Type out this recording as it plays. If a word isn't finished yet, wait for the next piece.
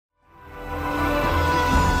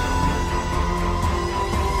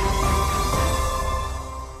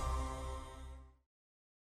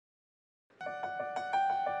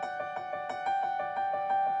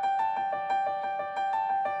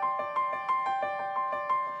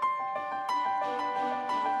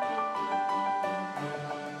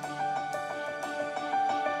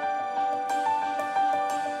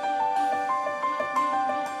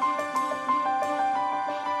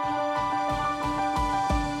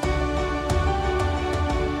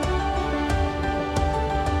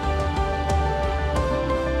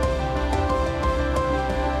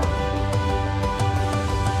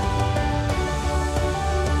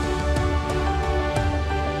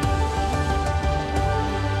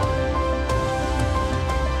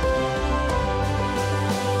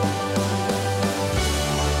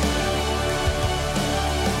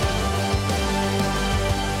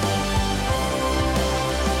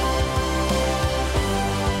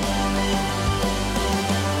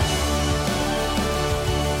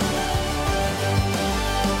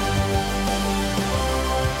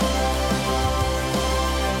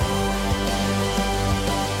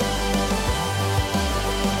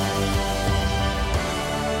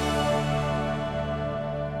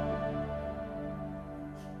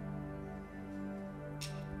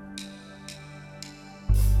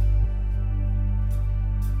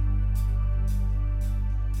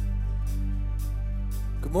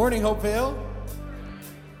Good morning, Hopevale.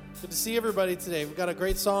 Good to see everybody today. We've got a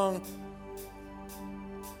great song.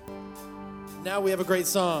 Now we have a great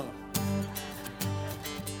song.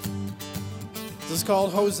 This is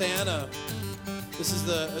called Hosanna. This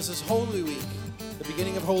is Holy Week, the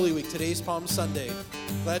beginning of Holy Week. Today's Palm Sunday.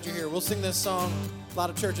 Glad you're here. We'll sing this song. A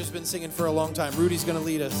lot of churches have been singing for a long time. Rudy's going to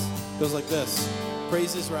lead us. It goes like this.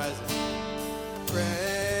 Praise is rising.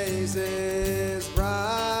 Praise is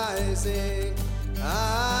rising.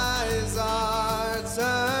 Eyes are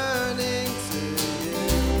turning to you.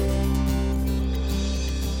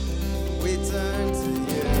 We turn to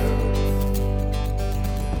you.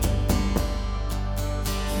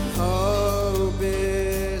 Hope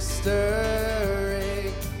is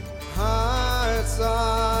stirring. Hearts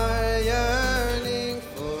are yearning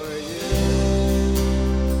for you.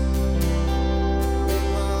 We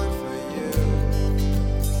long for you.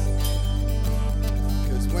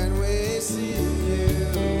 'Cause when we see you,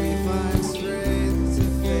 we find strength to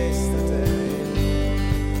face the day.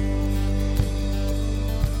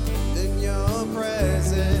 And in your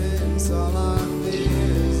presence, all our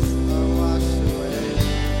fears are washed away.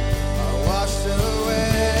 Are washed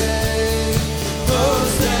away.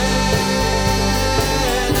 Hosanna,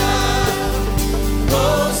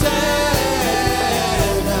 Hosanna.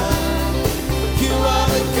 You are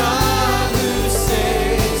the God who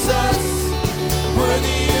saves us,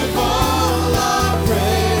 worthy of all our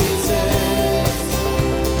praises.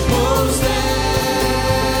 Hosanna,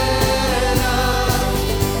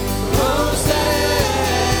 Hosanna.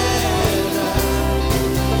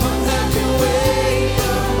 Come have your way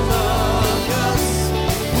among us.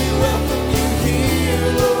 We welcome you here,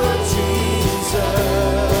 Lord Jesus.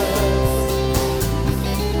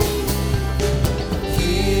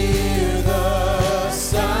 Hear the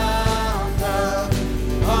sound of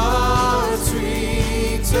hearts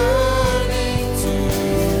returning to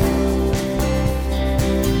you.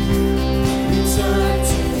 Return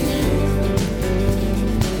to you.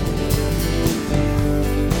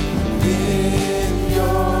 In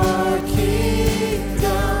your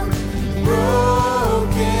kingdom,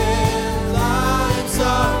 broken lives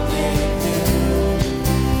are made new.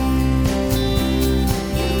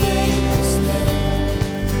 You made us new.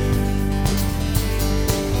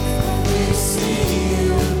 We see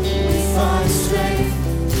you, we find strength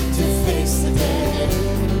to face the day.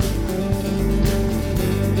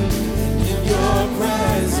 In your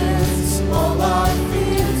presence, all our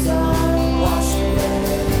fears are washed away.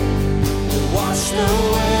 Washed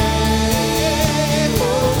away.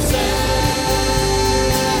 Hosanna,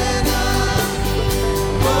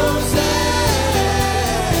 Hosanna.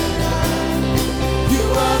 You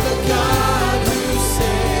are the God who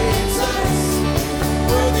saves us,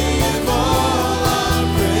 worthy of all our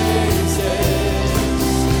praises.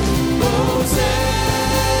 Hosanna,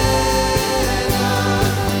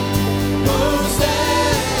 Hosanna.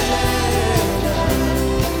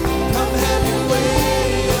 Come have your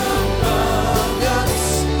way among us.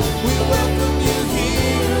 We welcome you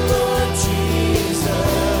here, Lord Jesus.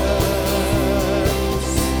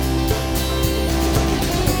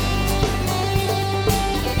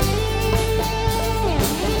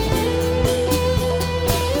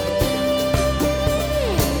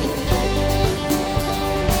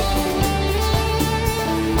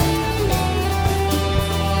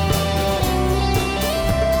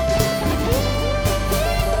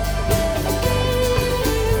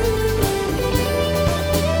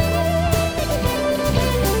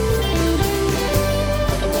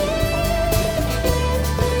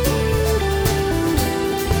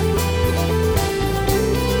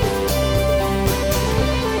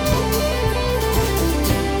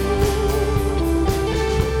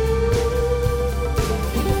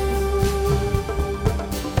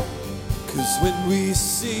 Cause when we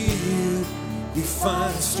see you, we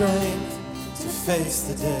find strength to face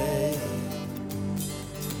the day.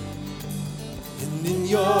 And in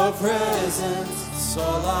your presence,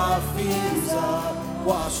 all our fears are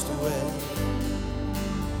washed away.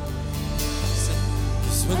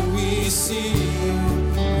 Cause when we see you,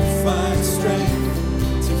 we find strength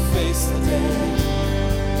to face the day.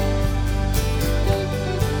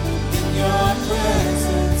 In your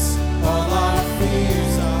presence, all our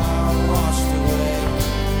fears are washed away.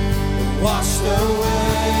 Washed away.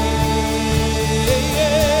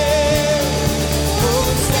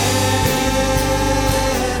 Hosanna,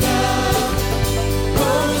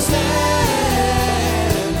 Hosanna.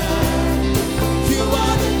 You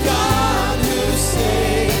are the God who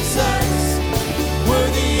saves us,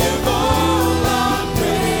 worthy of all our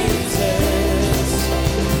praises.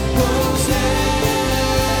 Hosanna,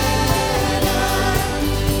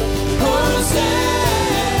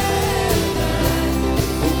 Hosanna.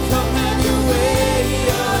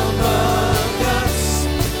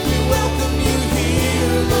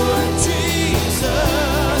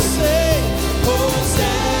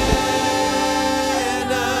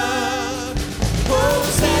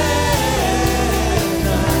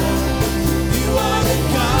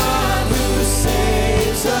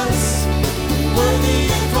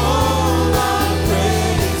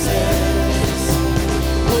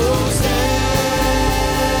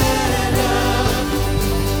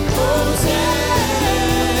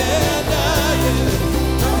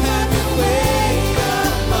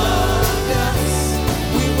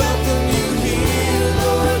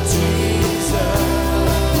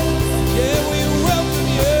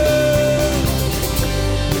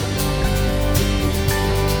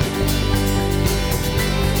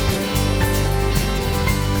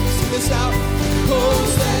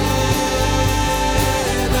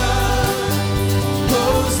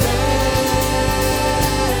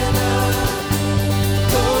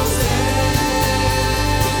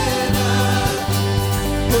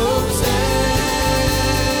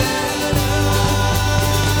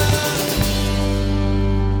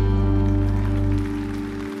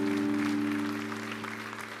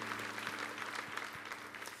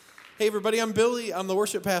 Hey, everybody, I'm Billy. I'm the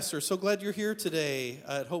worship pastor. So glad you're here today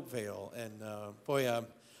at Hopevale. And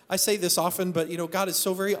I say this often, but, God is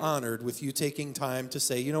so very honored with you taking time to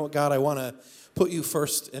say, you know what, God, I want to put you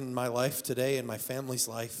first in my life today and my family's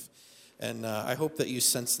life. And I hope that you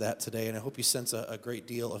sense that today, and I hope you sense a great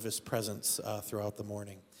deal of his presence throughout the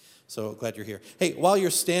morning. So glad you're here. Hey, while you're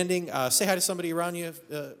standing, say hi to somebody around you.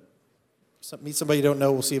 Meet somebody you don't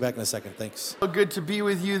know. We'll see you back in a second. Thanks. So good to be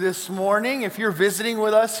with you this morning. If you're visiting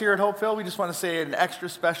with us here at Hopevale, we just want to say an extra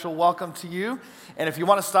special welcome to you. And if you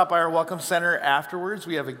want to stop by our Welcome Center afterwards,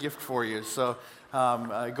 we have a gift for you. So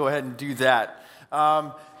go ahead and do that.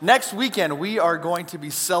 Next weekend, we are going to be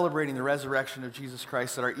celebrating the resurrection of Jesus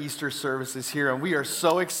Christ at our Easter services here. And we are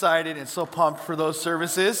so excited and so pumped for those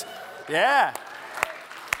services. Yeah.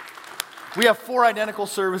 We have 4 identical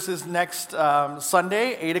services next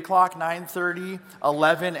Sunday, 8 o'clock, 9:30,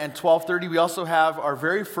 11, and 12:30. We also have our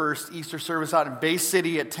very first Easter service out in Bay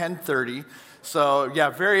City at 10:30. So,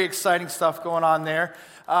 yeah, very exciting stuff going on there.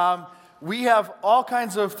 We have all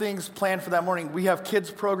kinds of things planned for that morning. We have kids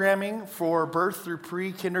programming for birth through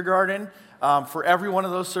pre-kindergarten. For every one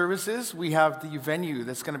of those services, we have the venue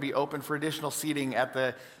that's going to be open for additional seating at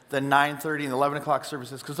the 9:30 and 11 o'clock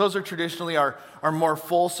services, because those are traditionally our more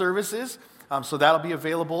full services. So that'll be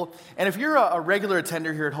available. And if you're a regular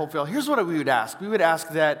attender here at Hopevale, here's what we would ask. We would ask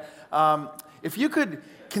that if you could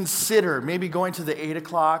consider maybe going to the 8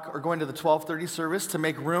 o'clock or going to the 12:30 service to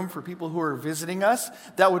make room for people who are visiting us,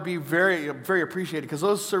 that would be very, very appreciated, because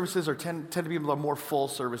those services tend to be the more full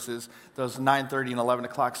services, those 9:30 and 11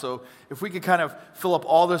 o'clock. So if we could kind of fill up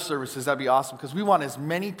all those services, that'd be awesome, because we want as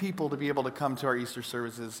many people to be able to come to our Easter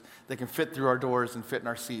services that can fit through our doors and fit in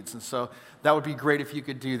our seats. And so that would be great if you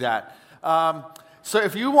could do that. So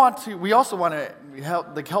if you want to, we also want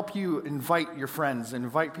to help you invite your friends,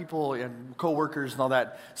 invite people and coworkers and all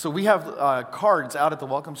that. So we have cards out at the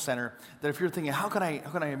Welcome Center that if you're thinking, how can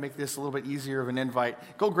I make this a little bit easier of an invite?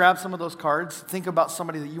 Go grab some of those cards. Think about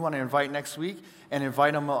somebody that you want to invite next week and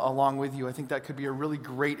invite them along with you. I think that could be a really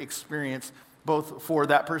great experience, both for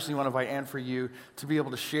that person you want to invite and for you, to be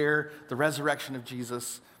able to share the resurrection of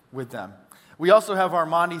Jesus with them. We also have our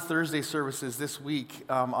Maundy Thursday services this week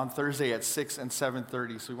on Thursday at 6 and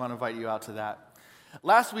 7:30, so we want to invite you out to that.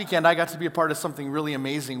 Last weekend, I got to be a part of something really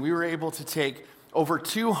amazing. We were able to take over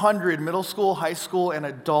 200 middle school, high school, and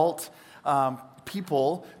adult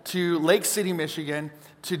people to Lake City, Michigan,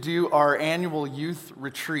 to do our annual youth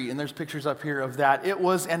retreat, and there's pictures up here of that. It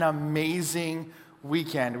was an amazing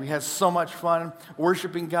weekend. We had so much fun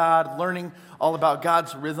worshiping God, learning all about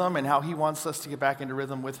God's rhythm and how he wants us to get back into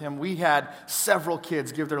rhythm with him. We had several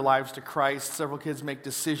kids give their lives to Christ, several kids make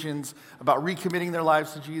decisions about recommitting their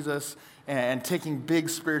lives to Jesus and taking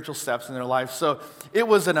big spiritual steps in their life. So it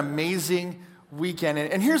was an amazing weekend.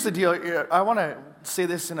 And here's the deal. I want to say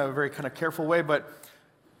this in a very kind of careful way, but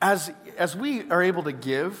as we are able to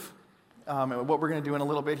give, and what we're going to do in a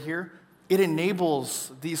little bit here, it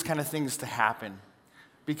enables these kind of things to happen,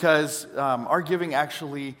 because our giving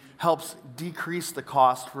actually helps decrease the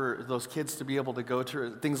cost for those kids to be able to go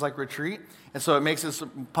to things like retreat. And so it makes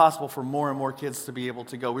it possible for more and more kids to be able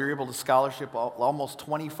to go. We were able to scholarship almost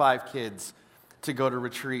 25 kids to go to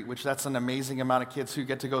retreat, which that's an amazing amount of kids who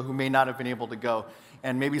get to go who may not have been able to go.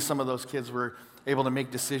 And maybe some of those kids were able to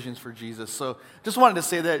make decisions for Jesus. So just wanted to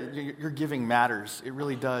say that your giving matters. It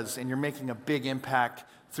really does. And you're making a big impact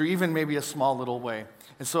through even maybe a small little way.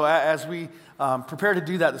 And so as we prepare to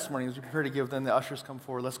do that this morning, as we prepare to give, then the ushers come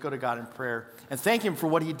forward. Let's go to God in prayer and thank him for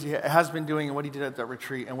what he has been doing and what he did at that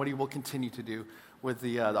retreat and what he will continue to do with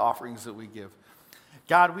the offerings that we give.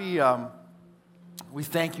 God, we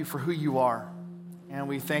thank you for who you are. And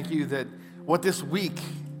we thank you that what this week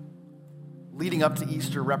leading up to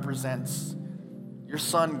Easter represents your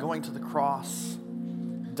son going to the cross,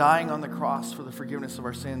 dying on the cross for the forgiveness of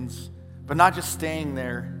our sins, but not just staying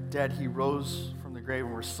there dead. He rose from the grave,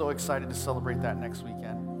 and we're so excited to celebrate that next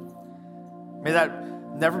weekend. May that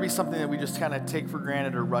never be something that we just kind of take for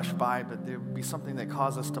granted or rush by, but there would be something that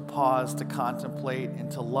causes us to pause, to contemplate, and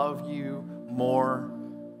to love you more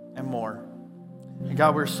and more. And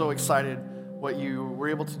God, we're so excited what you were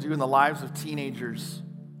able to do in the lives of teenagers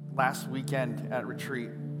last weekend at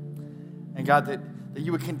retreat. And God, that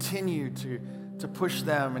you would continue to push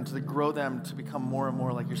them and to grow them to become more and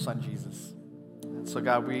more like your son, Jesus. And so,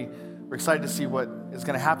 God, we're excited to see what is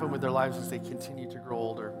going to happen with their lives as they continue to grow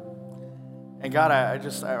older. And God,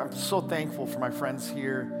 I'm so thankful for my friends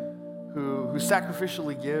here who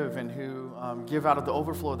sacrificially give and who give out of the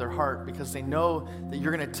overflow of their heart, because they know that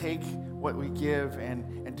you're going to take what we give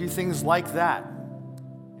and do things like that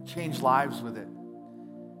and change lives with it.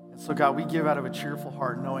 And so, God, we give out of a cheerful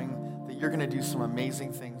heart, knowing that you're going to do some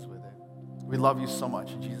amazing things with it. We love you so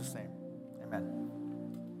much. In Jesus' name, amen.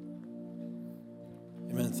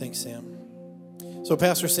 Amen. Thanks, Sam. So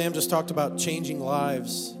Pastor Sam just talked about changing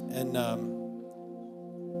lives. And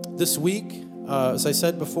this week, as I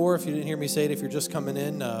said before, if you didn't hear me say it, if you're just coming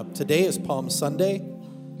in, today is Palm Sunday.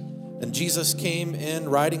 And Jesus came in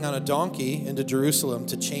riding on a donkey into Jerusalem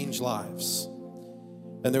to change lives.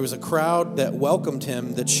 And there was a crowd that welcomed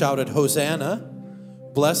him that shouted, "Hosanna!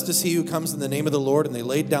 Blessed is he who comes in the name of the Lord." And they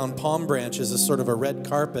laid down palm branches as sort of a red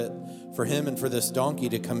carpet for him and for this donkey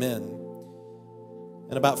to come in.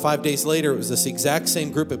 And about 5 days later, it was this exact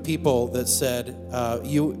same group of people that said,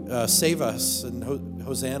 "You save us," and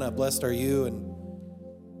 "Hosanna, blessed are you." And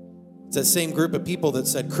it's that same group of people that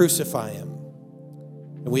said, "Crucify him."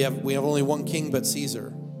 And we have only one king but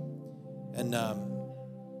Caesar. And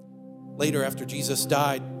later, after Jesus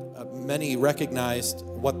died, many recognized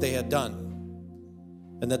what they had done,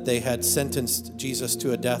 and that they had sentenced Jesus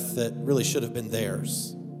to a death that really should have been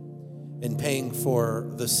theirs, in paying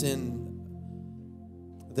for the sin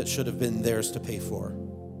that should have been theirs to pay for.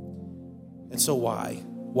 And so why?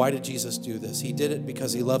 Why did Jesus do this? He did it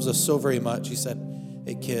because he loves us so very much. He said,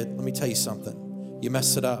 "Hey kid, let me tell you something. You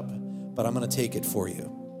messed it up, but I'm going to take it for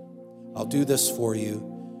you. I'll do this for you.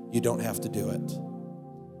 You don't have to do it.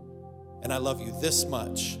 And I love you this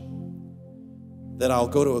much that I'll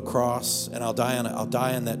go to a cross and I'll die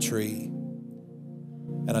on that tree.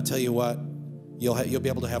 And I'll tell you what, you'll be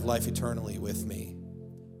able to have life eternally with me."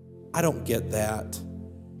 I don't get that.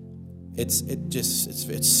 It's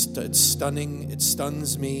stunning. It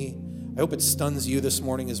stuns me. I hope it stuns you this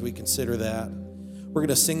morning as we consider that. We're going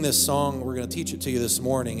to sing this song. We're going to teach it to you this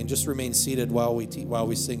morning, and just remain seated while we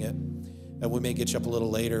sing it. And we may get you up a little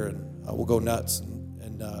later, and we'll go nuts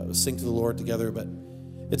and sing to the Lord together. But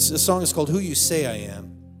the song is called "Who You Say I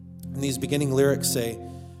Am," and these beginning lyrics say,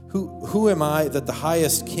 "Who am I that the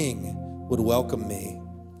highest King would welcome me?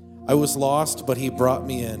 I was lost, but he brought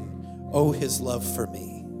me in. Oh, his love for me."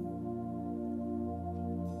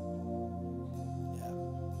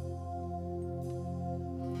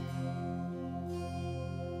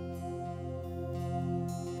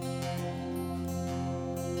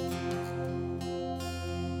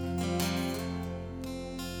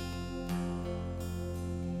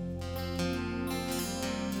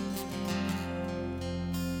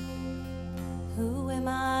 Who am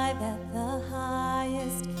I that the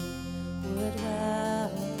highest King would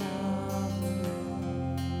welcome me?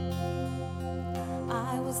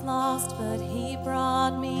 I was lost, but he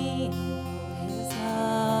brought me his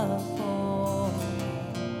love for me.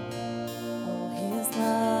 Oh, his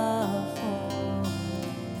love for me.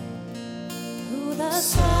 Who the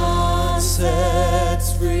sun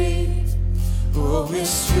sets free, oh,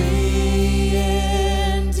 is free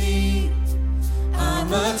indeed.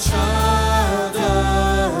 I'm a child of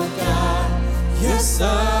God, yes I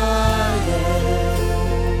am.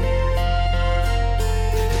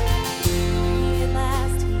 At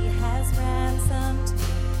last he has ransomed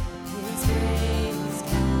his grace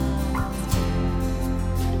cast.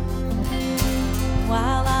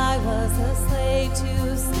 While I was a slave to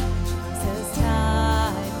sin, Jesus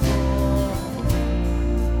died for me.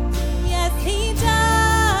 Yes, he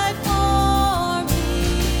died for me.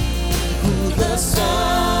 Who the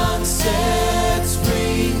sun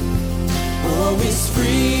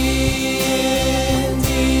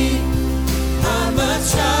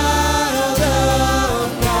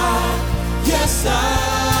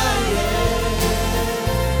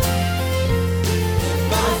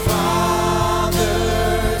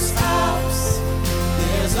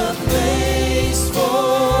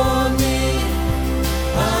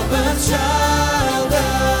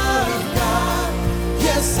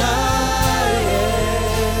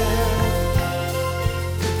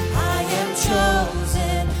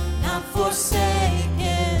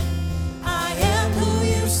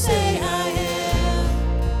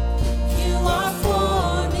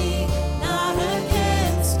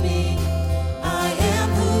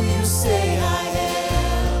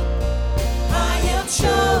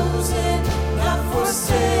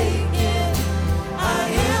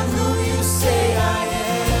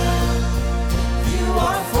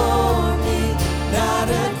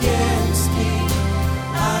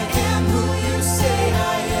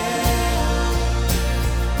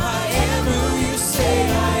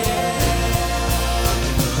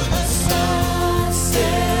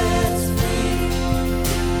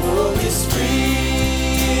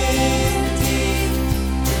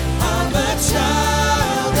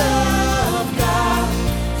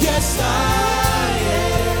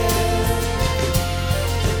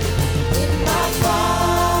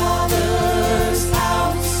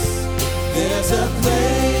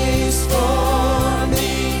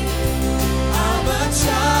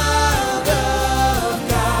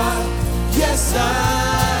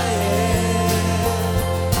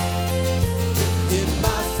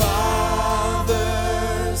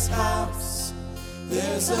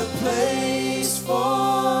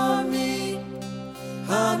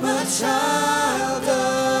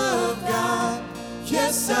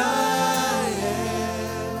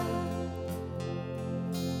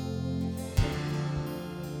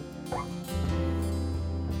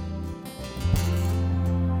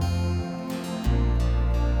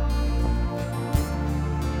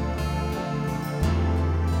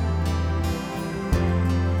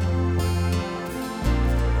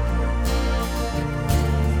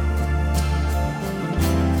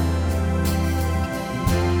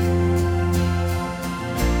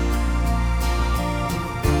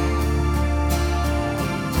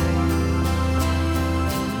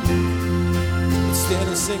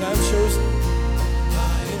sing, I'm chosen.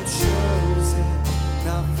 I am chosen,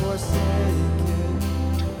 not forsaken.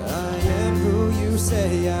 I am who you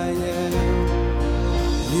say I am.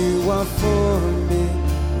 You are for me,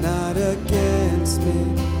 not against me.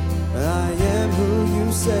 I am who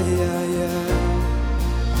you say I am.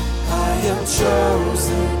 I am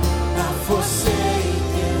chosen, not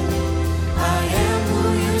forsaken. I am who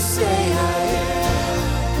you say I am.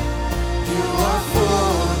 You are for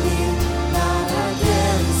me, not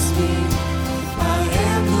against me. I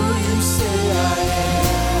am who you say I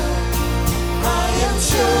am. I am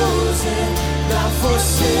chosen, not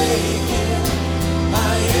forsaken. I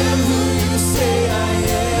am who you say I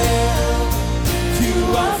am. You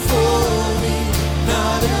are for me,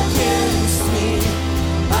 not against me.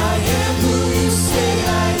 I am who you say I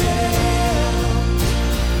am.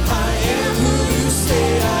 I am who you say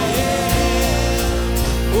I am.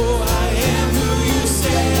 Oh, I am who you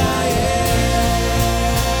say I am.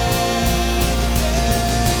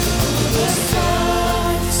 The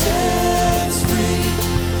sun sets free.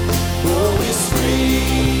 Oh, it's free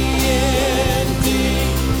indeed.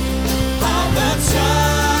 I'm a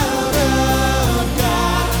child of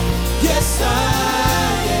God. Yes, I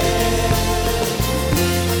am.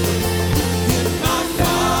 In my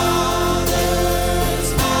Father's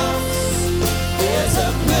house, there's a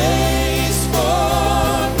place for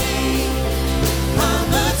me.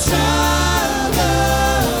 I'm a child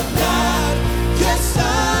of God. Yes, I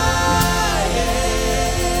am.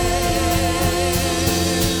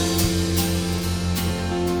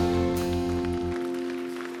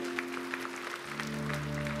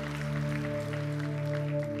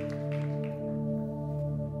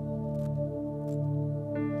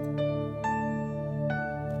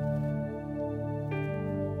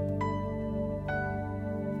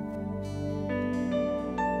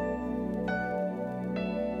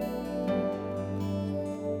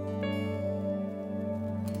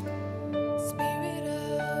 Spirit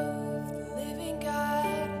of the living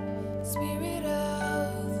God, Spirit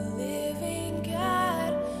of the living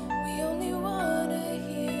God, we only want to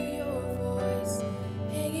hear your voice,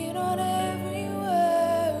 hanging on every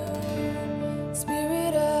word.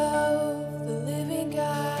 Spirit of the living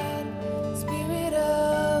God, Spirit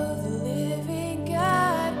of the living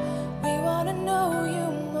God, we want to know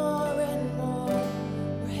you more and more.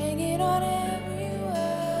 We're hanging on every word.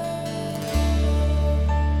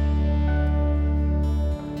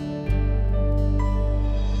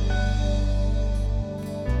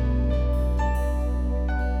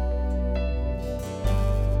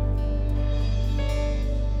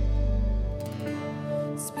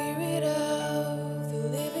 Spirit of the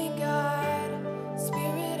living God,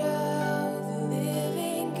 Spirit of the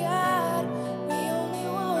living God, we only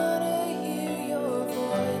want to hear your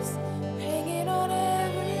voice. We're hanging on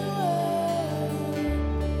every word.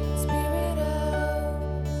 Spirit of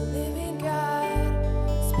the living God,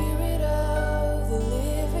 Spirit of the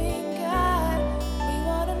living God, we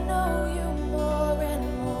want to know you more and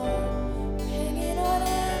more. We're hanging on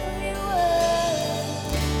every word.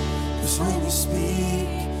 'Cause when you speak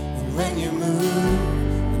and when you move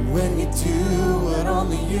and when you do what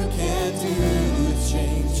only you can do, it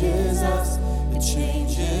changes us, it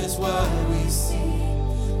changes what we see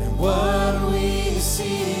and what we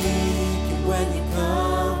seek. And when you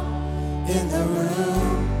come in the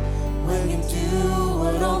room, when you do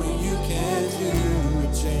what only you can do,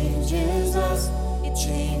 it changes us, it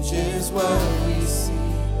changes what we see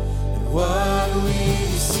and what we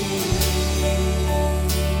see.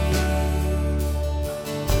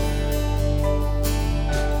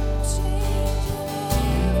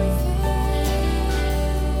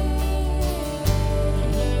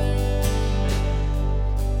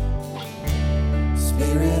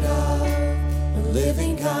 Spirit of the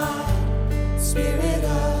living God, Spirit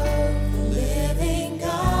of the living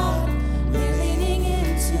God, we're leaning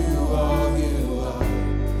into all you are.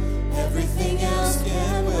 Everything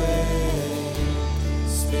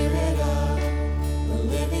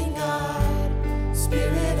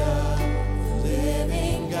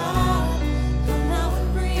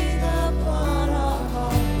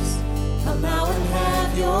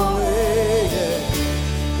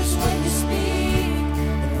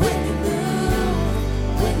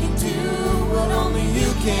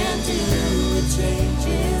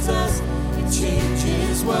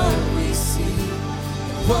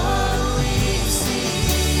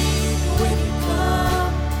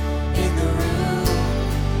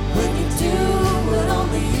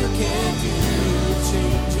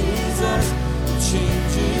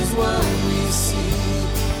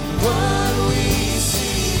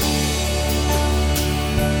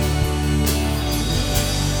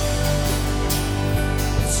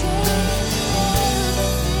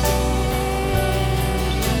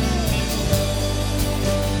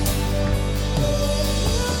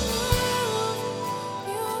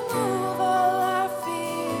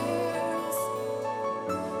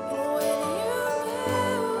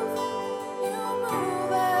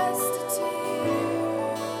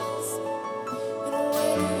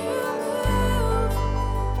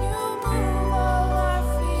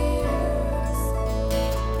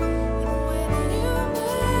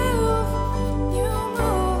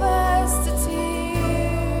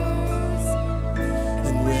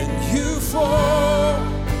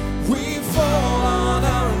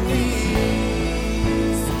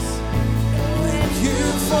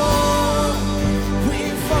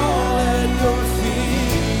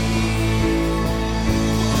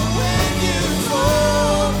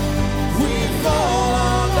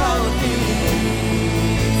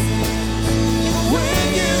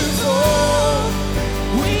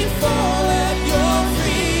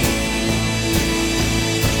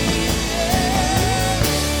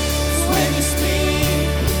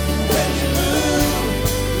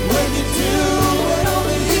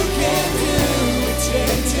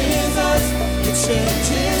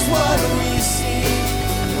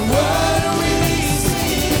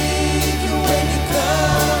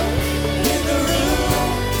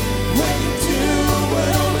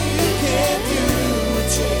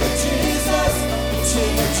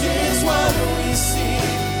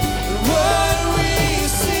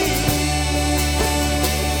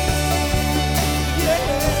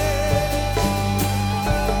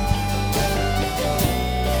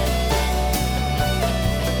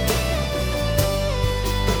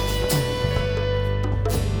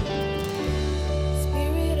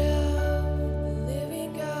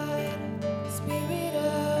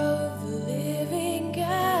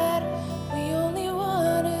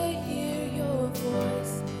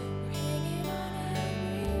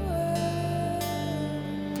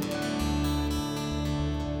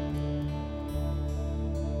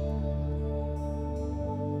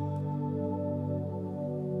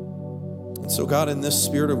And so, God, in this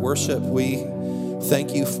spirit of worship, we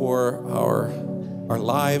thank you for our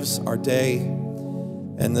lives, our day,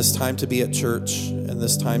 and this time to be at church, and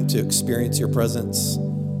this time to experience your presence,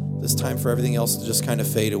 this time for everything else to just kind of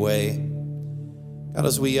fade away. God,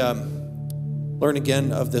 as we learn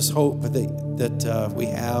again of this hope that we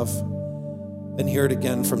have, and hear it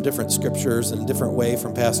again from different scriptures in a different way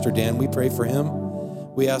from Pastor Dan, we pray for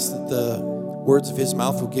him. We ask that the words of his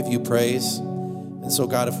mouth will give you praise. And so,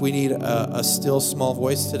 God, if we need a still small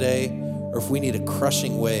voice today, or if we need a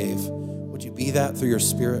crushing wave, would you be that through your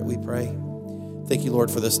Spirit, we pray. Thank you,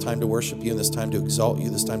 Lord, for this time to worship you, and this time to exalt you,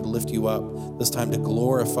 this time to lift you up, this time to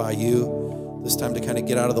glorify you, this time to kind of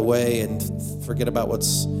get out of the way and forget about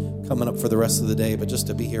what's coming up for the rest of the day, but just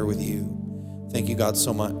to be here with you. Thank you, God,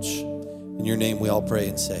 so much. In your name we all pray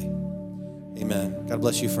and say, amen. God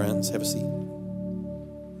bless you, friends. Have a seat.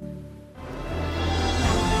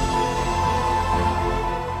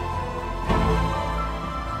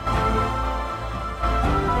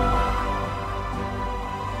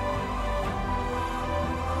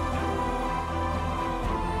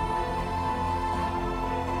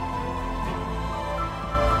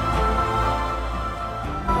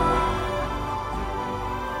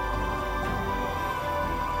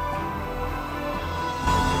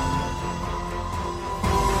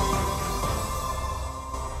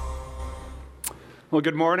 Well,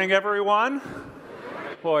 good morning, everyone.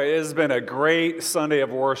 Boy, it has been a great Sunday of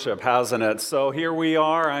worship, hasn't it? So here we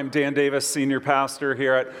are. I'm Dan Davis, Senior Pastor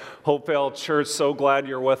here at Hopevale Church. So glad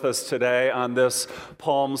you're with us today on this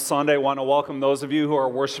Palm Sunday. I want to welcome those of you who are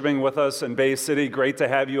worshiping with us in Bay City. Great to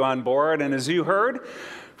have you on board. And as you heard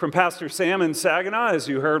from Pastor Sam in Saginaw, as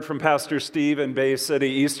you heard from Pastor Steve in Bay City,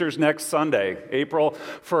 Easter's next Sunday, April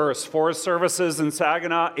 1st. 4 services in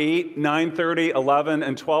Saginaw, 8, 9:30, 11,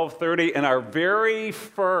 and 12:30, and our very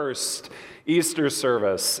first Easter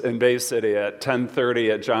service in Bay City at 10:30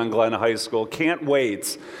 at John Glenn High School. Can't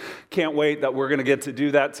wait that we're going to get to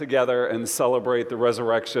do that together and celebrate the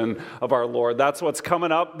resurrection of our Lord. That's what's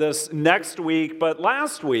coming up this next week. But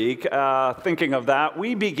last week, thinking of that,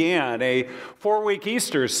 we began a 4-week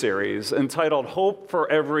Easter series entitled Hope for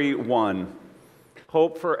Everyone.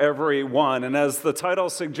 Hope for Everyone. And as the title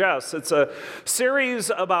suggests, it's a series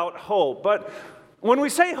about hope. But when we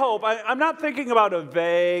say hope, I'm not thinking about a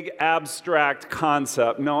vague, abstract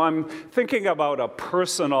concept. No, I'm thinking about a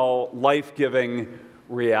personal, life-giving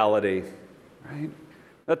reality, right?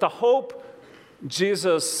 That the hope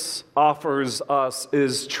Jesus offers us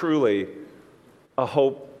is truly a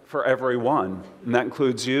hope for everyone. And that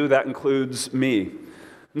includes you, that includes me.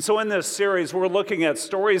 And so in this series, we're looking at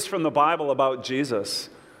stories from the Bible about Jesus.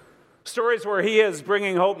 Stories where he is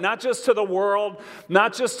bringing hope not just to the world,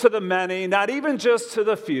 not just to the many, not even just to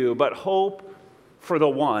the few, but hope for the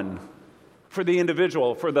one, for the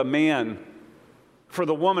individual, for the man, for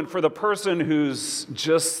the woman, for the person who's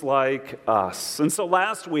just like us. And so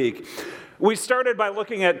last week, we started by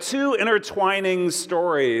looking at 2 intertwining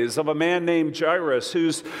stories of a man named Jairus,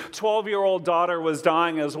 whose 12-year-old daughter was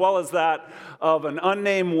dying, as well as that of an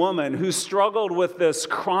unnamed woman who struggled with this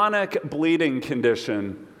chronic bleeding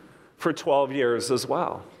condition for 12 years as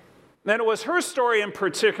well. And it was her story in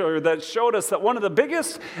particular that showed us that one of the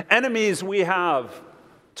biggest enemies we have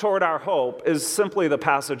toward our hope is simply the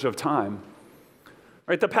passage of time.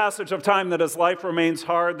 Right, the passage of time, that as life remains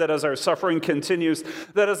hard, that as our suffering continues,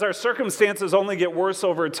 that as our circumstances only get worse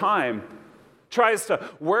over time, tries to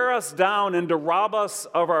wear us down and to rob us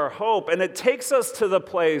of our hope. And it takes us to the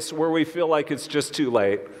place where we feel like it's just too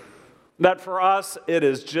late. That for us, it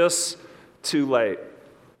is just too late.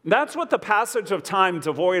 That's what the passage of time,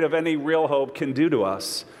 devoid of any real hope, can do to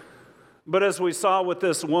us. But as we saw with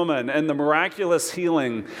this woman and the miraculous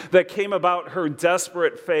healing that came about her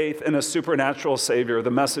desperate faith in a supernatural Savior,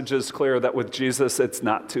 the message is clear that with Jesus, it's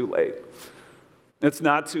not too late. It's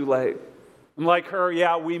not too late. And like her,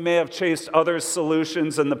 yeah, we may have chased other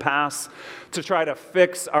solutions in the past to try to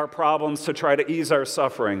fix our problems, to try to ease our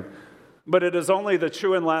suffering. But it is only the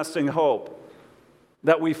true and lasting hope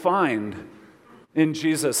that we find in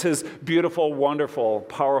Jesus, his beautiful, wonderful,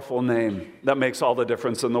 powerful name that makes all the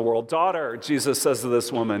difference in the world. Daughter, Jesus says to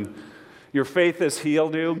this woman, your faith has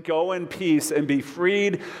healed you. Go in peace and be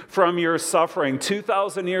freed from your suffering.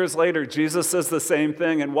 2,000 years later, Jesus says the same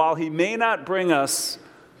thing. And while he may not bring us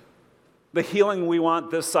the healing we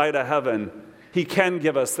want this side of heaven, he can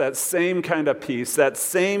give us that same kind of peace, that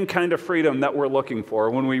same kind of freedom that we're looking for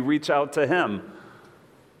when we reach out to him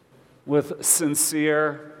with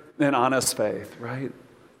sincere and honest faith, right?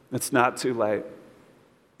 It's not too late.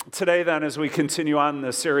 Today, then, as we continue on in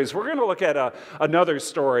this series, we're going to look at another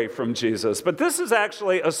story from Jesus. But this is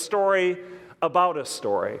actually a story about a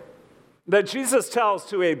story. that Jesus tells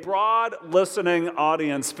to a broad listening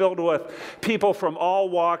audience filled with people from all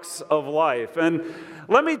walks of life. And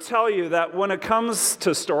let me tell you that when it comes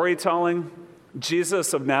to storytelling,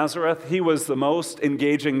 Jesus of Nazareth, he was the most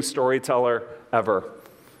engaging storyteller ever.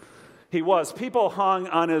 He was. People hung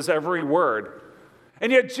on his every word.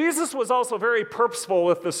 And yet Jesus was also very purposeful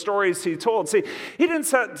with the stories he told. See, he didn't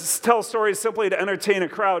tell stories simply to entertain a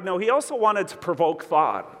crowd. No, he also wanted to provoke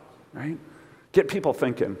thought, right? Get people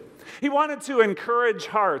thinking. He wanted to encourage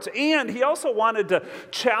hearts, and he also wanted to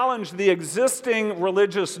challenge the existing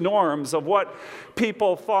religious norms of what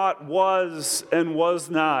people thought was and was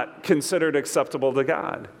not considered acceptable to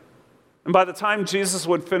God. And by the time Jesus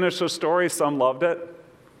would finish a story, some loved it,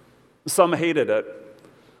 some hated it.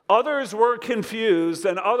 Others were confused,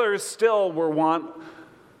 and others still were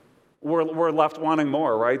left wanting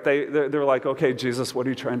more, right? They're like, okay, Jesus, what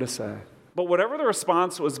are you trying to say? But whatever the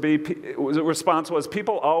response was,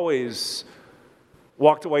 people always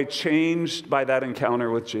walked away changed by that encounter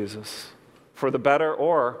with Jesus, for the better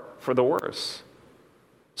or for the worse.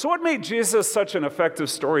 So what made Jesus such an effective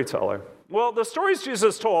storyteller? Well, the stories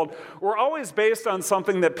Jesus told were always based on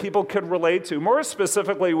something that people could relate to. More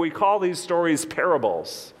specifically, we call these stories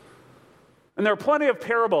parables. And there are plenty of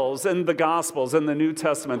parables in the Gospels, in the New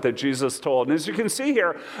Testament that Jesus told. And as you can see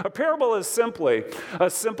here, a parable is simply a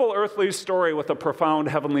simple earthly story with a profound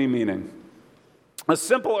heavenly meaning. A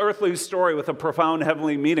simple earthly story with a profound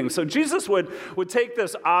heavenly meaning. So Jesus would take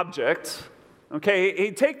this object, okay,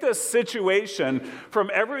 he'd take this situation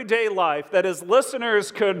from everyday life that his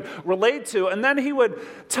listeners could relate to, and then he would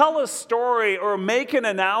tell a story or make an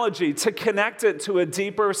analogy to connect it to a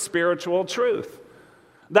deeper spiritual truth.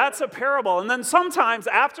 That's a parable. And then sometimes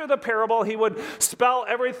after the parable, he would spell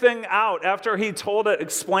everything out after he told it,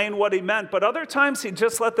 explain what he meant. But other times, he'd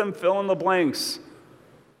just let them fill in the blanks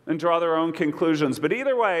and draw their own conclusions. But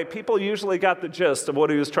either way, people usually got the gist of what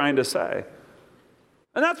he was trying to say.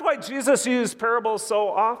 And that's why Jesus used parables so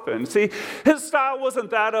often. See, his style wasn't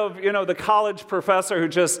that of, the college professor who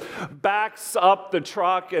just backs up the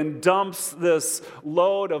truck and dumps this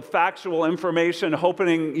load of factual information,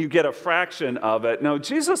 hoping you get a fraction of it. No,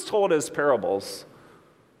 Jesus told his parables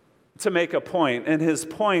to make a point, and his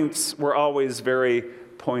points were always very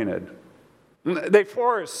pointed. They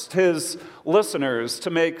forced his listeners to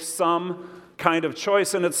make some kind of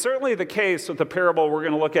choice, and it's certainly the case with the parable we're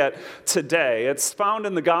going to look at today. It's found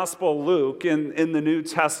in the Gospel of Luke in the New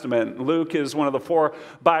Testament. Luke is one of the 4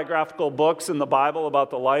 biographical books in the Bible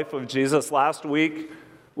about the life of Jesus. Last week,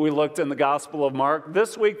 we looked in the Gospel of Mark.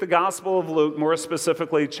 This week, the Gospel of Luke, more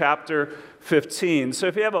specifically, chapter 15. So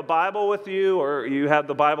if you have a Bible with you or you have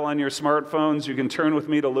the Bible on your smartphones, you can turn with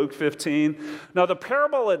me to Luke 15. Now, the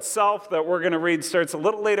parable itself that we're going to read starts a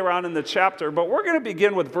little later on in the chapter, but we're going to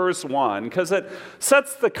begin with verse 1 because it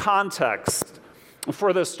sets the context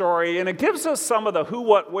for the story, and it gives us some of the who,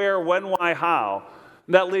 what, where, when, why, how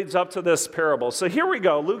that leads up to this parable. So here we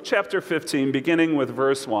go, Luke chapter 15, beginning with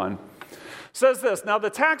verse 1. Says this, now the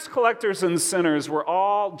tax collectors and sinners were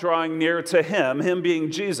all drawing near to him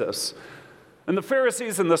being Jesus. And the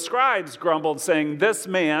Pharisees and the scribes grumbled, saying, this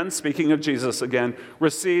man, speaking of Jesus again,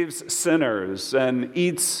 receives sinners and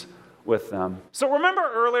eats with them. So remember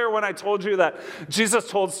earlier when I told you that Jesus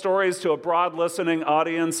told stories to a broad listening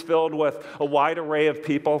audience filled with a wide array of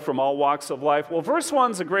people from all walks of life? Well, verse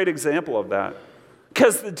 1 is a great example of that.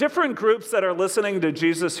 Because the different groups that are listening to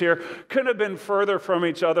Jesus here couldn't have been further from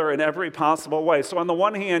each other in every possible way. So on the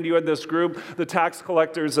one hand, you had this group, the tax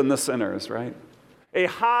collectors and the sinners, right? A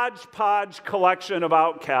hodgepodge collection of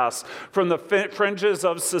outcasts from the fringes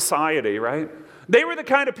of society, right? They were the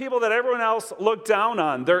kind of people that everyone else looked down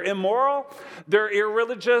on. They're immoral, they're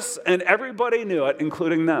irreligious, and everybody knew it,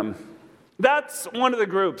 including them. That's one of the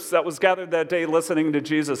groups that was gathered that day listening to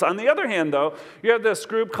Jesus. On the other hand, though, you have this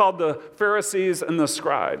group called the Pharisees and the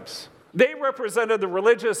scribes. They represented the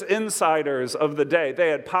religious insiders of the day. They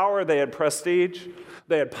had power, they had prestige,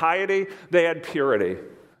 they had piety, they had purity.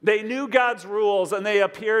 They knew God's rules, and they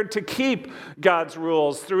appeared to keep God's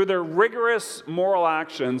rules through their rigorous moral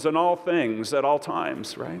actions in all things at all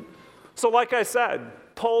times, right? So like I said,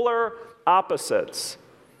 polar opposites.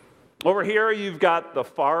 Over here, you've got the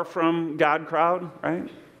far from God crowd, right?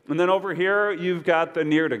 And then over here, you've got the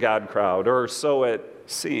near to God crowd, or so it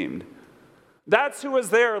seemed. That's who was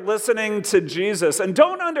there listening to Jesus. And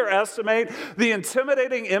don't underestimate the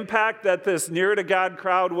intimidating impact that this near to God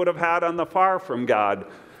crowd would have had on the far from God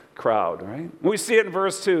crowd, right? We see it in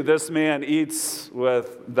verse 2. This man eats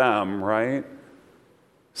with them, right?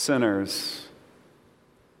 Sinners.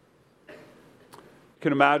 You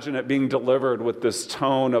can imagine it being delivered with this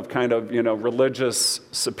tone of kind of, religious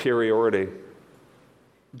superiority.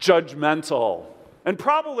 judgmental, and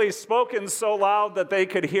probably spoken so loud that they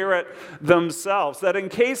could hear it themselves, that in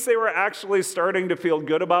case they were actually starting to feel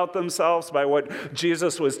good about themselves by what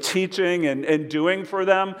Jesus was teaching and doing for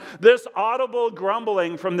them, this audible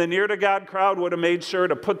grumbling from the near to God crowd would have made sure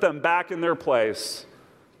to put them back in their place,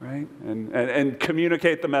 right? And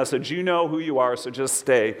communicate the message. You know who you are, so just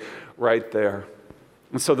stay right there.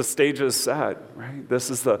 And so the stage is set, right?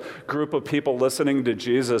 This is the group of people listening to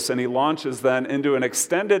Jesus, and he launches then into an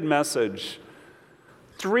extended message.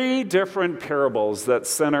 3 different parables that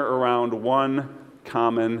center around one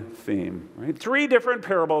common theme, right? 3 different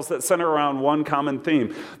parables that center around one common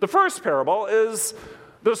theme. The first parable is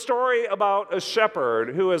the story about a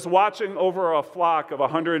shepherd who is watching over a flock of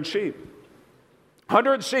 100 sheep.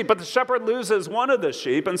 100 sheep, but the shepherd loses one of the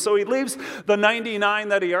sheep, and so he leaves the 99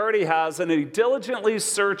 that he already has, and he diligently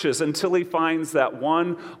searches until he finds that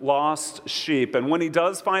one lost sheep. And when he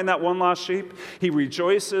does find that one lost sheep, he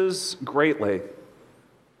rejoices greatly.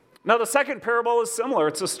 Now, the second parable is similar.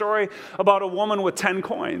 It's a story about a woman with 10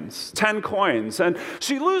 coins. 10 coins. And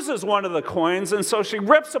she loses one of the coins, and so she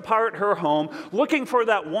rips apart her home looking for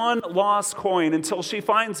that one lost coin until she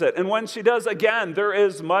finds it. And when she does, again, there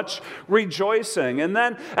is much rejoicing. And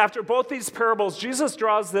then, after both these parables, Jesus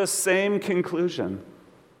draws this same conclusion.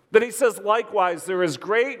 That he says, likewise, there is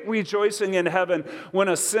great rejoicing in heaven when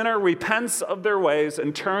a sinner repents of their ways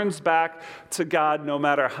and turns back to God, no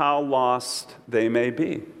matter how lost they may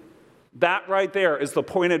be. That right there is the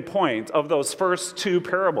pointed point of those first 2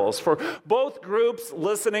 parables. For both groups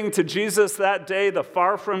listening to Jesus that day, the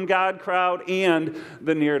far from God crowd and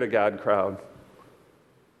the near to God crowd.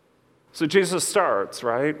 So Jesus starts,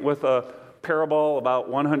 right, with a parable about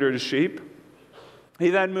 100 sheep. He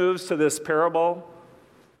then moves to this parable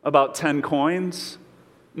about 10 coins.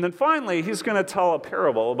 And then finally, he's going to tell a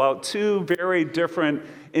parable about 2 very different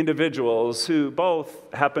individuals who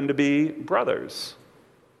both happen to be brothers.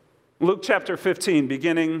 Luke chapter 15,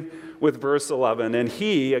 beginning with verse 11, and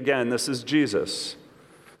he, again, this is Jesus,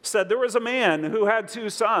 said, there was a man who had 2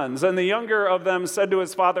 sons, and the younger of them said to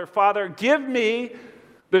his father, Father, give me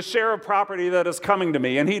the share of property that is coming to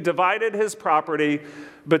me. And he divided his property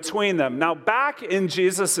between them. Now, back in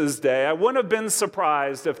Jesus' day, I wouldn't have been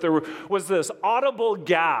surprised if there was this audible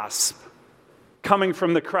gasp coming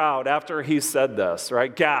from the crowd after he said this,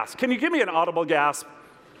 right? Gasp. Can you give me an audible gasp?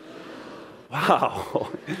 Wow.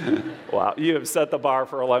 Wow, you have set the bar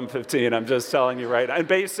for 11:15. I'm just telling you, right? And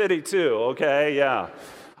Bay City too, okay? Yeah.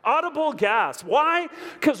 Audible gasp. Why?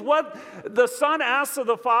 Because what the son asks of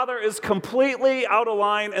the father is completely out of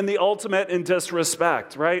line and the ultimate in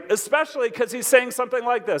disrespect, right? Especially because he's saying something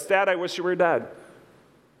like this, Dad, I wish you were dead.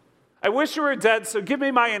 I wish you were dead, so give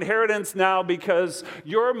me my inheritance now because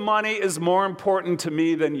your money is more important to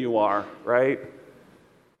me than you are, right?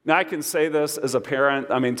 Now, I can say this as a parent.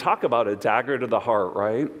 I mean, talk about a dagger to the heart,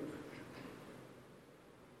 right?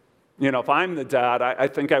 You know, if I'm the dad, I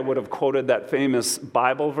think I would have quoted that famous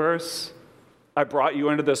Bible verse, I brought you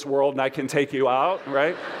into this world and I can take you out,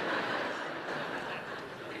 right?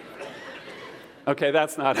 Okay,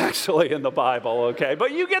 that's not actually in the Bible, okay?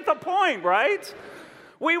 But you get the point, right?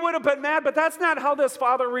 We would have been mad, but that's not how this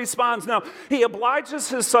father responds. No, he obliges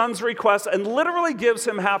his son's request and literally gives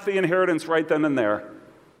him half the inheritance right then and there.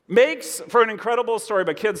 Makes for an incredible story,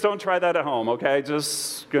 but kids, don't try that at home, okay?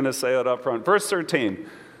 Just going to say that up front. Verse 13.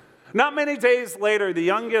 Not many days later, the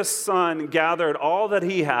youngest son gathered all that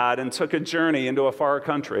he had and took a journey into a far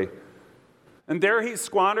country. And there he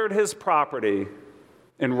squandered his property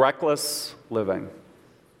in reckless living.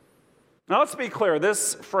 Now, let's be clear.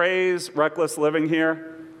 This phrase, reckless living here,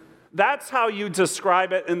 that's how you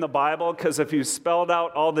describe it in the Bible, because if you spelled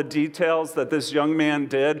out all the details that this young man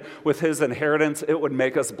did with his inheritance, it would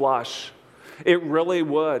make us blush. It really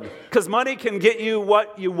would. Because money can get you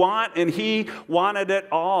what you want, and he wanted it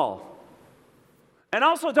all. And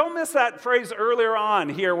also, don't miss that phrase earlier on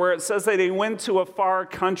here where it says that he went to a far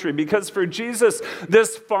country. Because for Jesus,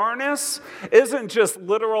 this farness isn't just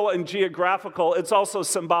literal and geographical, it's also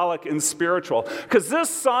symbolic and spiritual. Because this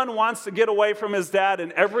son wants to get away from his dad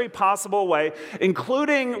in every possible way,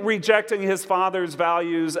 including rejecting his father's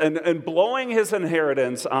values and blowing his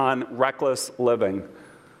inheritance on reckless living.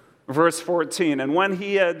 Verse 14, and when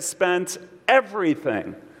he had spent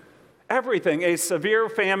everything, a severe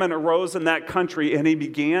famine arose in that country, and he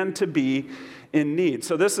began to be in need.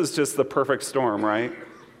 So this is just the perfect storm, right?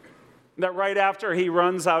 That right after he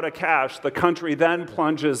runs out of cash, the country then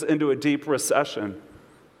plunges into a deep recession.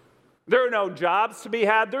 There are no jobs to be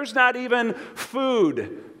had. There's not even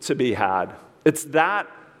food to be had. It's that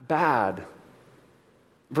bad.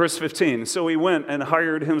 Verse 15, so he went and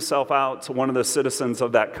hired himself out to one of the citizens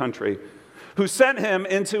of that country, who sent him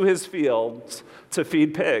into his fields to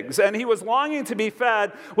feed pigs. And he was longing to be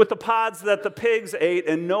fed with the pods that the pigs ate,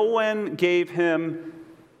 and no one gave him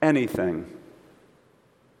anything.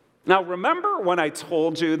 Now, remember when I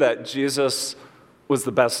told you that Jesus was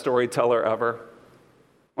the best storyteller ever?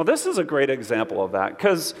 Well, this is a great example of that,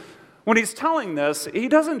 because when he's telling this, he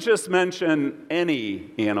doesn't just mention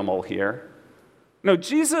any animal here. No,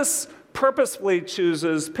 Jesus purposefully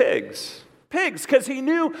chooses pigs. Pigs, because he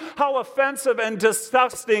knew how offensive and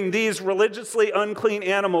disgusting these religiously unclean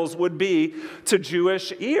animals would be to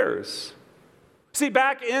Jewish ears. See,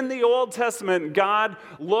 back in the Old Testament, God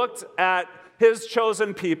looked at his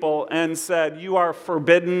chosen people and said, you are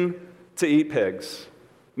forbidden to eat pigs.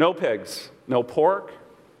 No pigs. No pork.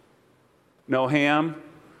 No ham.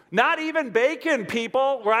 Not even bacon,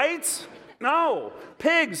 people, right? No.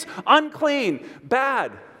 Pigs, unclean,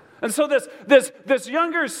 bad. And so this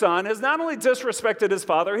younger son has not only disrespected his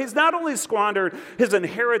father, he's not only squandered his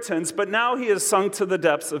inheritance, but now he has sunk to the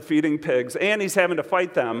depths of feeding pigs, and he's having to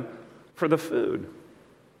fight them for the food.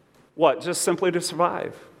 What? Just simply to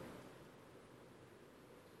survive.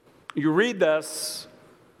 You read this,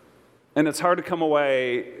 and it's hard to come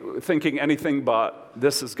away thinking anything but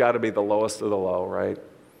this has got to be the lowest of the low, right?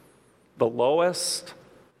 The lowest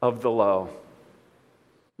of the low.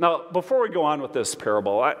 Now, before we go on with this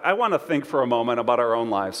parable, I want to think for a moment about our own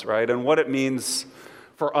lives, right? And what it means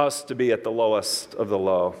for us to be at the lowest of the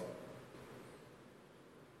low.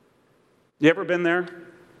 You ever been there?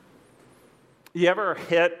 You ever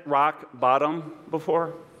hit rock bottom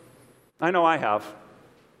before? I know I have.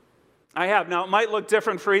 I have. Now, it might look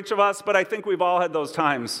different for each of us, but I think we've all had those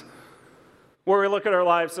times where we look at our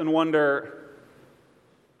lives and wonder,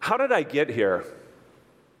 how did I get here?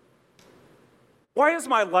 Why is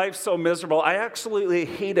my life so miserable? I absolutely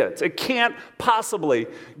hate it. It can't possibly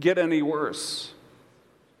get any worse.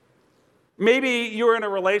 Maybe you were in a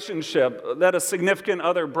relationship that a significant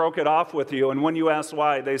other broke it off with you, and when you asked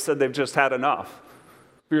why, they said they've just had enough.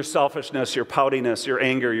 Your selfishness, your poutiness, your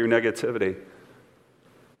anger, your negativity.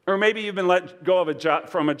 Or maybe you've been let go of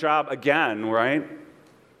from a job again, right?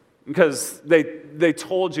 Because they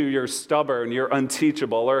told you you're stubborn, you're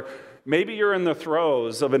unteachable. Or maybe you're in the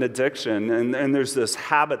throes of an addiction and there's this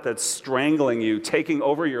habit that's strangling you, taking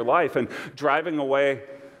over your life and driving away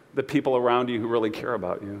the people around you who really care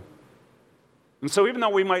about you. And so even though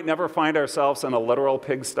we might never find ourselves in a literal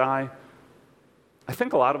pigsty, I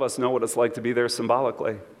think a lot of us know what it's like to be there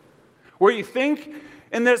symbolically. Where you think,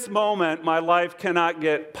 in this moment, my life cannot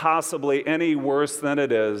get possibly any worse than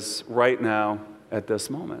it is right now at this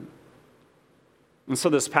moment. And so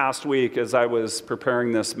this past week, as I was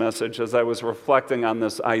preparing this message, as I was reflecting on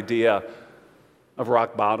this idea of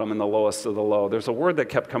rock bottom and the lowest of the low, there's a word that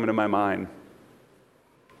kept coming to my mind.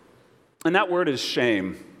 And that word is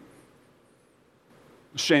shame.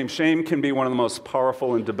 Shame. Shame can be one of the most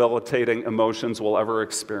powerful and debilitating emotions we'll ever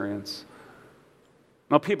experience.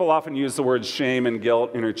 Now, people often use the words shame and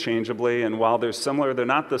guilt interchangeably, and while they're similar, they're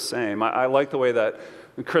not the same. I like the way that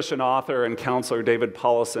Christian author and counselor David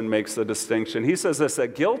Paulison makes the distinction. He says this,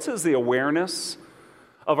 that guilt is the awareness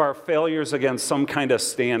of our failures against some kind of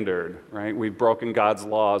standard, right? We've broken God's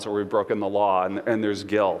laws or we've broken the law, and there's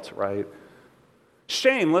guilt, right?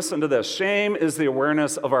 Shame, listen to this. Shame is the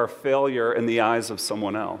awareness of our failure in the eyes of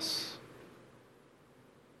someone else.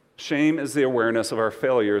 Shame is the awareness of our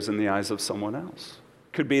failures in the eyes of someone else.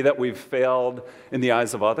 Could be that we've failed in the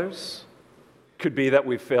eyes of others. Could be that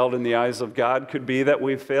we've failed in the eyes of God. Could be that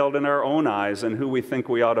we've failed in our own eyes and who we think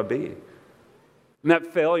we ought to be. And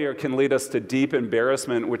that failure can lead us to deep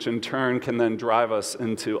embarrassment, which in turn can then drive us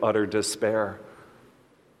into utter despair.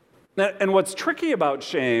 And what's tricky about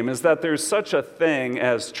shame is that there's such a thing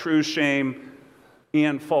as true shame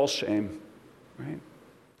and false shame, right?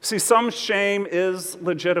 See, some shame is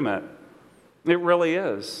legitimate. It really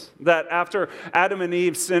is. That after Adam and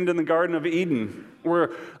Eve sinned in the Garden of Eden,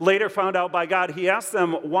 were later found out by God, he asked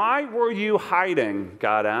them, "Why were you hiding?"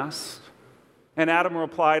 God asked. And Adam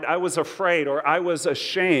replied, "I was afraid," or "I was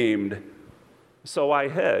ashamed, so I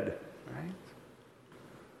hid."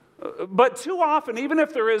 Right? But too often, even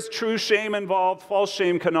if there is true shame involved, false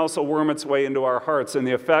shame can also worm its way into our hearts, and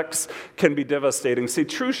the effects can be devastating. See,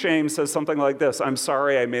 true shame says something like this: "I'm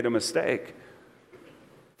sorry, I made a mistake."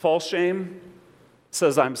 False shame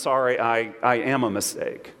says, "I'm sorry, I am a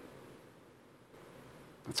mistake."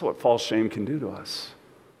 That's what false shame can do to us.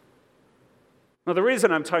 Now, the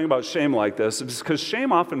reason I'm talking about shame like this is because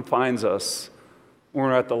shame often finds us when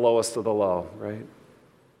we're at the lowest of the low, right?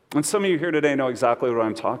 And some of you here today know exactly what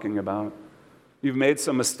I'm talking about. You've made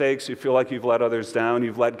some mistakes. You feel like you've let others down.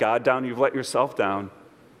 You've let God down. You've let yourself down.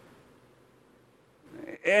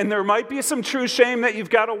 And there might be some true shame that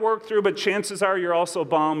you've got to work through, but chances are you're also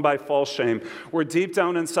bound by false shame, where deep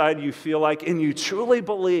down inside you feel like, and you truly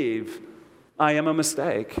believe, I am a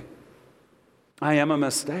mistake. I am a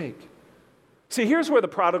mistake. See, here's where the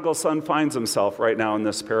prodigal son finds himself right now in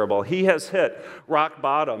this parable. He has hit rock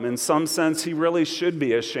bottom. In some sense, he really should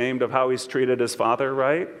be ashamed of how he's treated his father,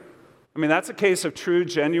 right? I mean, that's a case of true,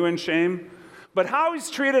 genuine shame. But how he's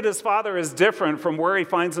treated his father is different from where he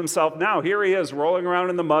finds himself now. Here he is, rolling around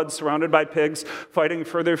in the mud, surrounded by pigs, fighting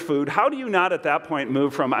for their food. How do you not at that point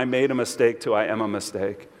move from I made a mistake to I am a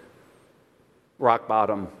mistake? Rock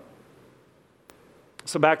bottom.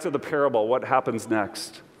 So back to the parable, what happens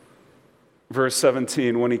next? Verse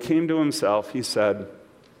 17, when he came to himself, he said,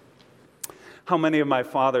 how many of my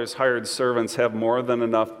father's hired servants have more than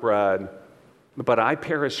enough bread, but I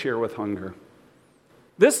perish here with hunger?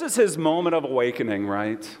 This is his moment of awakening,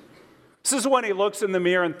 right? This is when he looks in the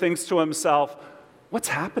mirror and thinks to himself, what's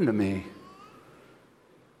happened to me?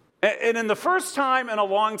 And in the first time in a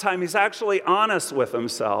long time, he's actually honest with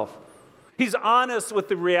himself. He's honest with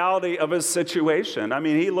the reality of his situation. I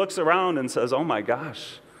mean, he looks around and says, oh my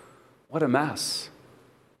gosh, what a mess.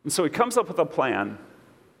 And so he comes up with a plan.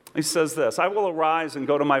 He says this, I will arise and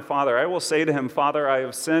go to my father. I will say to him, Father, I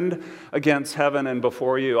have sinned against heaven and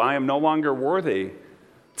before you. I am no longer worthy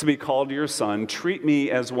to be called your son. Treat me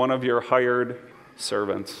as one of your hired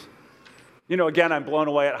servants. You know, again, I'm blown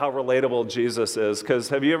away at how relatable Jesus is, because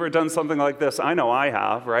have you ever done something like this? I know I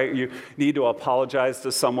have, right? You need to apologize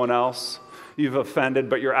to someone else you've offended,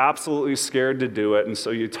 but you're absolutely scared to do it, and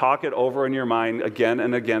so you talk it over in your mind again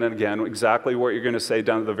and again and again, exactly what you're going to say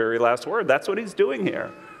down to the very last word. That's what he's doing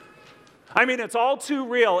here. I mean, it's all too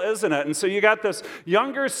real, isn't it? And so you got this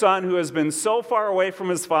younger son who has been so far away from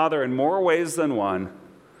his father in more ways than one.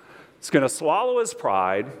 He's going to swallow his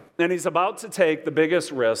pride, and he's about to take the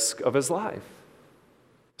biggest risk of his life.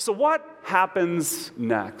 So what happens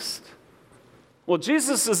next? Well,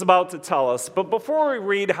 Jesus is about to tell us, but before we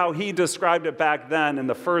read how he described it back then in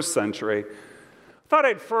the first century, I thought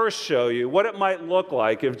I'd first show you what it might look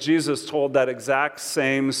like if Jesus told that exact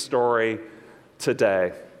same story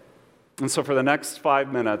today. And so for the next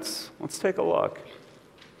 5 minutes, let's take a look.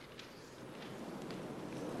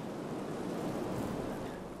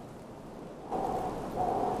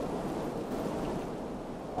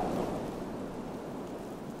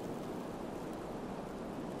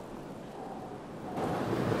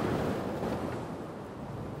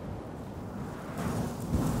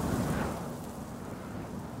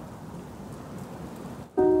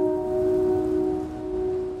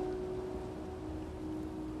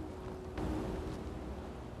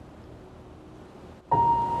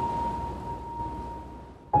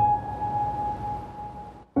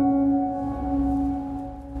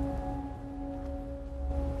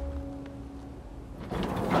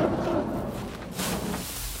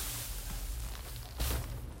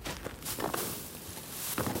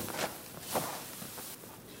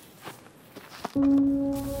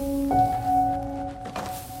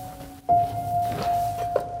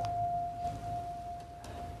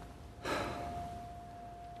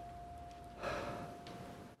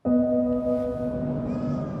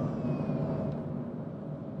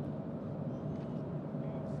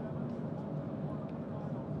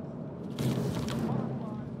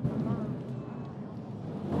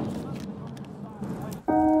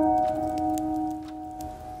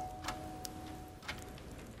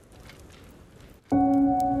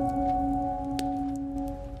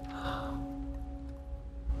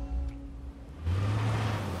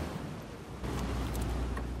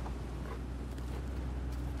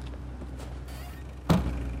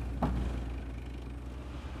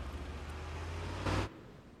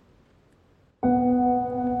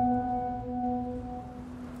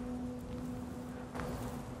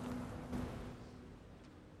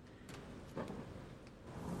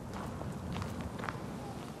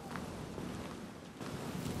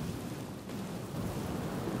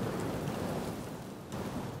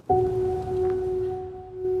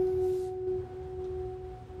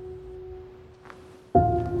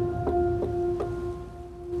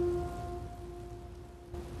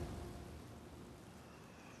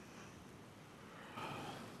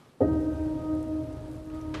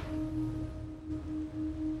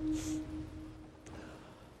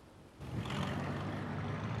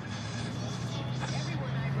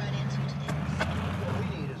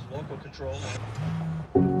 control.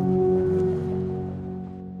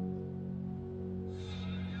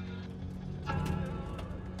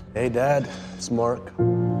 Hey, Dad, it's Mark.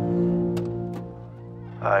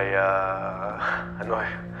 I know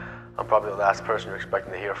I'm probably the last person you're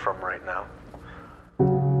expecting to hear from right now.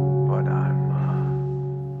 But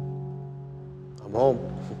I'm home.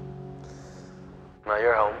 Now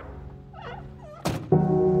you're home.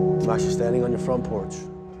 I'm actually standing on your front porch.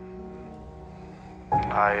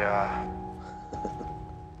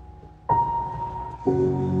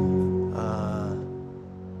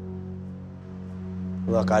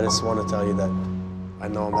 Look, I just want to tell you that I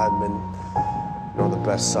know I haven't been, the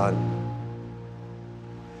best son.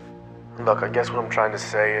 Look, I guess what I'm trying to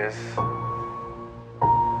say is,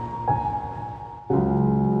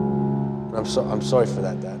 I'm sorry for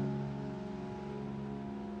that, Dad.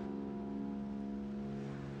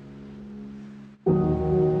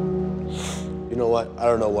 You know what? I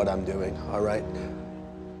don't know what I'm doing, all right?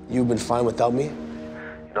 You've been fine without me?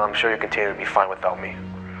 I'm sure you continue to be fine without me.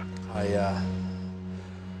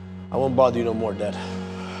 I won't bother you no more, Dad.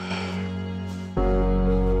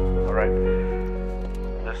 All right.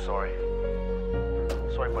 I'm just sorry.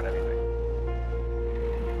 Sorry about everything.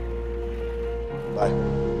 Bye.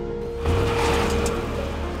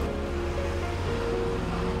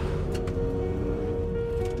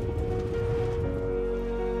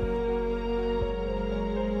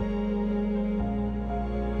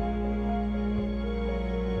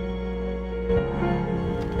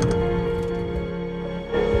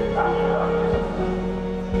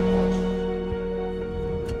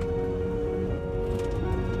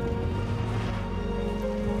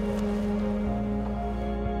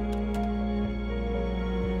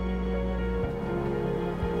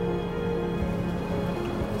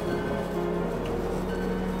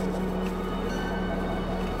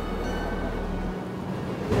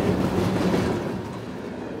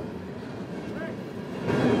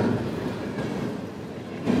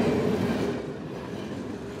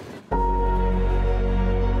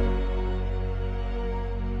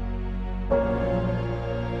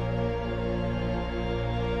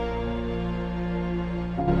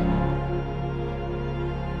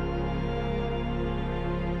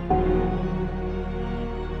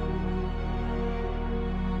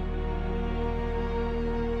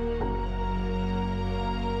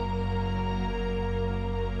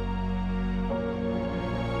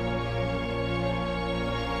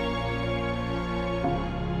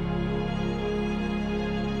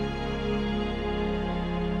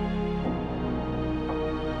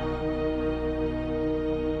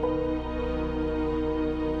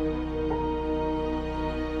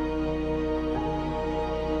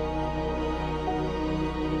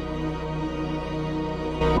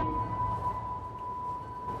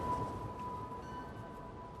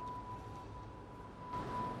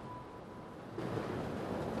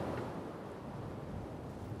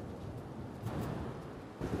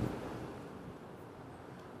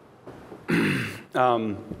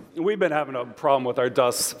 We've been having a problem with our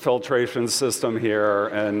dust filtration system here,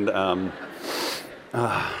 and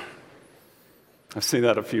I've seen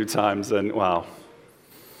that a few times, and wow.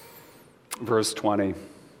 Verse 20,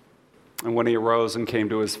 and when he arose and came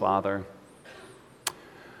to his father,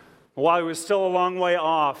 while he was still a long way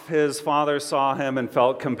off, his father saw him and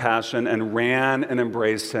felt compassion and ran and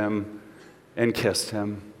embraced him and kissed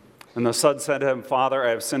him. And the son said to him, Father,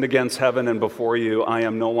 I have sinned against heaven and before you. I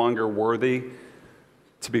am no longer worthy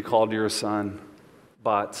to be called your son.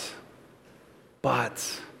 But the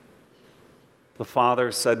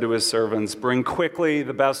father said to his servants, bring quickly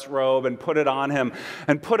the best robe and put it on him,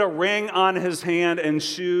 and put a ring on his hand and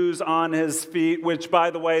shoes on his feet, which,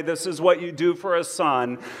 by the way, this is what you do for a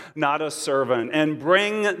son, not a servant. And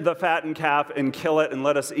bring the fattened calf and kill it, and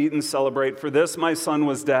let us eat and celebrate. For this my son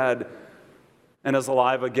was dead and is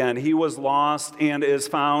alive again. He was lost and is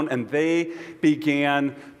found. And they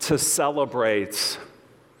began to celebrate.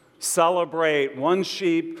 Celebrate. One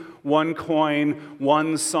sheep, one coin,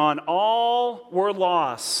 one son. All were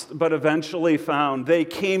lost, but eventually found. They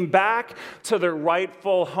came back to their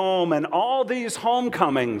rightful home, and all these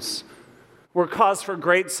homecomings were cause for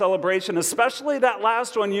great celebration, especially that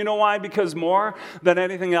last one. You know why? Because more than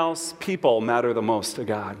anything else, people matter the most to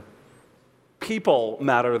God. People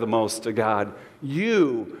matter the most to God.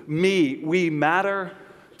 You, me, we matter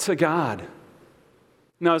to God.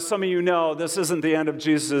 Now, as some of you know, this isn't the end of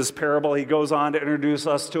Jesus' parable. He goes on to introduce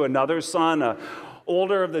us to another son, an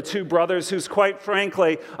older of the two brothers, who's quite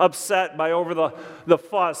frankly upset by over the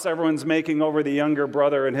fuss everyone's making over the younger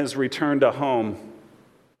brother and his return to home.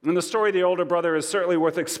 And the story of the older brother is certainly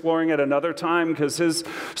worth exploring at another time, because his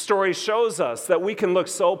story shows us that we can look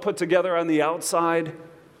so put together on the outside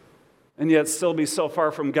and yet still be so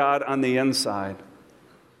far from God on the inside.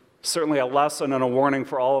 Certainly a lesson and a warning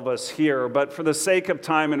for all of us here, but for the sake of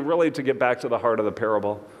time and really to get back to the heart of the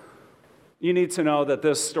parable, you need to know that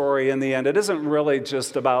this story in the end, it isn't really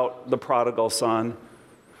just about the prodigal son.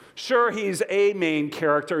 Sure, he's a main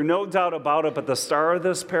character, no doubt about it, but the star of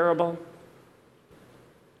this parable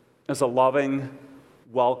is a loving,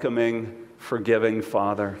 welcoming, forgiving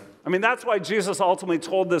Father. I mean, that's why Jesus ultimately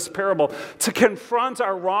told this parable, to confront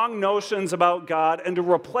our wrong notions about God and to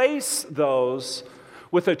replace those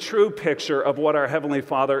with a true picture of what our Heavenly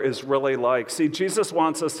Father is really like. See, Jesus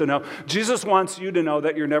wants us to know, Jesus wants you to know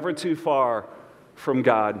that you're never too far from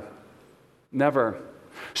God. Never.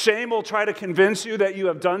 Shame will try to convince you that you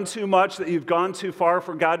have done too much, that you've gone too far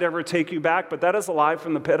for God to ever take you back, but that is a lie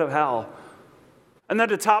from the pit of hell. And then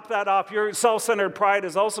to top that off, your self-centered pride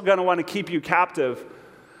is also going to want to keep you captive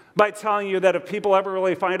by telling you that if people ever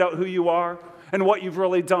really find out who you are and what you've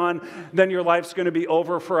really done, then your life's going to be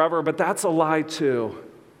over forever. But that's a lie too.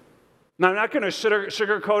 Now, I'm not going to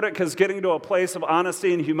sugarcoat it, because getting to a place of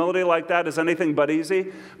honesty and humility like that is anything but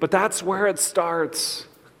easy. But that's where it starts.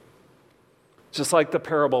 Just like the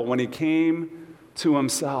parable, when he came to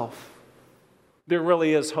himself. There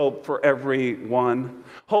really is hope for everyone.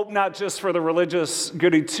 Hope not just for the religious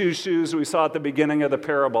goody two-shoes we saw at the beginning of the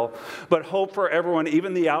parable, but hope for everyone,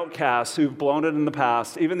 even the outcasts who've blown it in the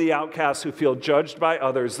past, even the outcasts who feel judged by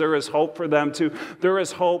others. There is hope for them too. There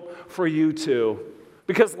is hope for you too.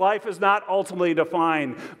 Because life is not ultimately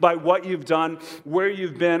defined by what you've done, where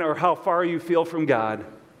you've been, or how far you feel from God.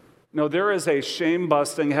 No, there is a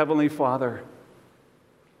shame-busting Heavenly Father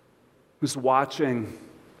who's watching,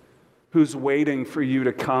 who's waiting for you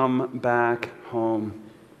to come back home.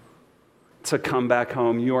 To come back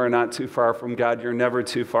home. You are not too far from God. You're never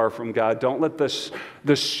too far from God. Don't let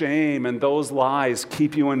the shame and those lies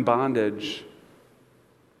keep you in bondage.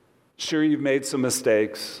 Sure, you've made some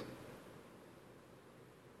mistakes,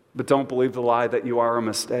 but don't believe the lie that you are a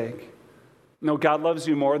mistake. No, God loves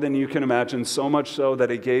you more than you can imagine, so much so that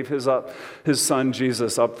he gave his son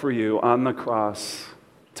Jesus up for you on the cross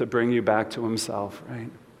to bring you back to himself, right?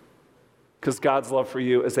 Because God's love for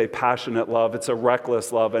you is a passionate love. It's a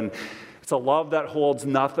reckless love, and it's a love that holds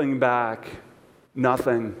nothing back.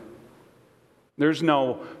 Nothing. There's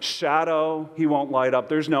no shadow he won't light up.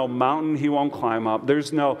 There's no mountain he won't climb up.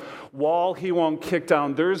 There's no wall he won't kick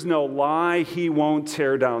down. There's no lie he won't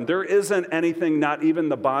tear down. There isn't anything, not even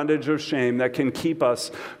the bondage of shame, that can keep us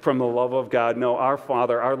from the love of God. No, our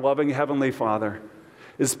Father, our loving Heavenly Father,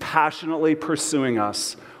 is passionately pursuing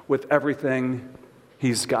us with everything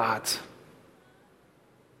he's got.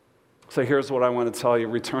 So here's what I want to tell you.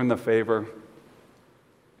 Return the favor.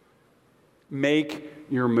 Make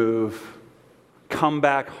your move. Come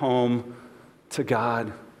back home to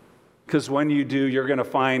God. Because when you do, you're going to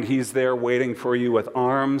find he's there waiting for you with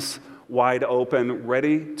arms wide open,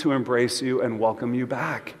 ready to embrace you and welcome you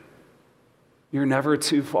back. You're never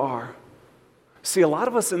too far. See, a lot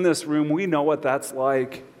of us in this room, we know what that's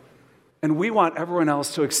like. And we want everyone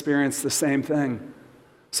else to experience the same thing.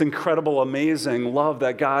 It's incredible, amazing love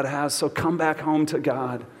that God has. So come back home to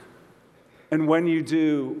God. And when you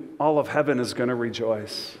do, all of heaven is going to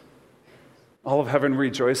rejoice. All of heaven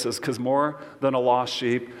rejoices, because more than a lost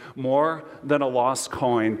sheep, more than a lost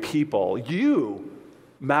coin, people, you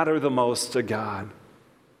matter the most to God.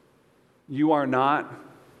 You are not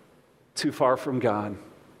too far from God,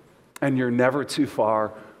 and you're never too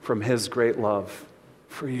far from his great love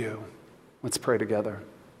for you. Let's pray together.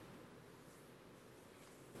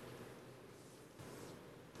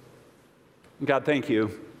 God, thank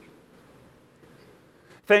you.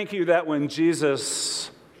 Thank you that when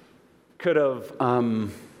Jesus could have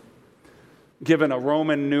given a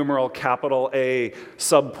Roman numeral capital A,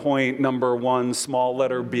 subpoint number 1, small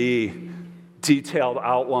letter B, detailed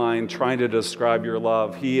outline trying to describe your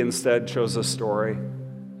love, he instead chose a story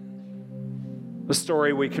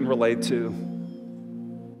we can relate to,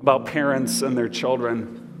 about parents and their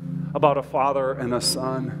children, about a father and a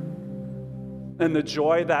son. And the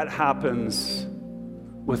joy that happens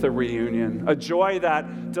with a reunion, a joy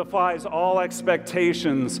that defies all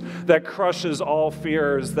expectations, that crushes all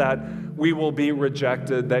fears that we will be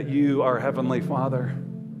rejected, that you, our Heavenly Father,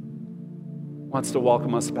 wants to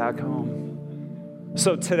welcome us back home.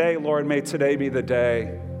 So today, Lord, may today be the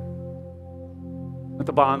day that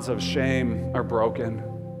the bonds of shame are broken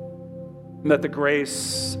and that the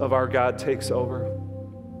grace of our God takes over.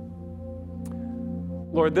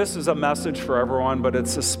 Lord, this is a message for everyone, but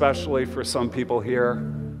it's especially for some people here,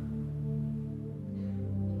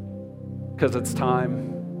 because it's time.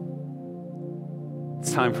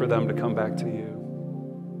 It's time for them to come back to you.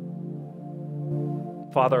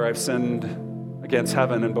 Father, I've sinned against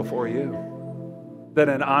heaven and before you. That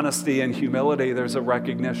in honesty and humility, there's a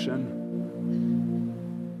recognition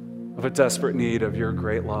of a desperate need of your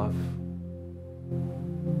great love.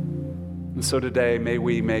 And so today, may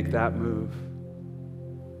we make that move.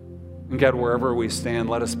 And God, wherever we stand,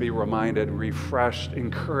 let us be reminded, refreshed,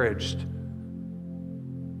 encouraged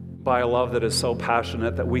by a love that is so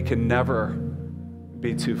passionate that we can never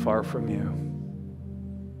be too far from you.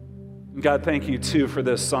 And God, thank you too for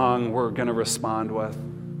this song we're going to respond with.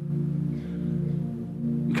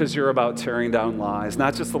 Because you're about tearing down lies,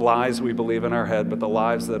 not just the lies we believe in our head, but the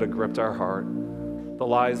lies that have gripped our heart, the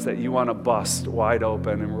lies that you want to bust wide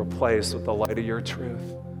open and replace with the light of your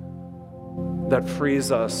truth that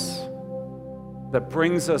frees us, that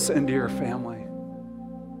brings us into your family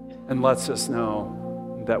and lets us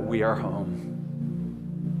know that we are home.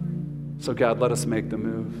 So God, let us make the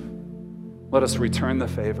move. Let us return the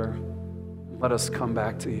favor. Let us come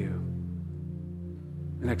back to you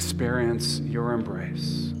and experience your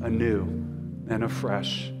embrace anew and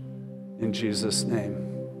afresh. In Jesus' name,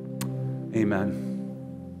 amen.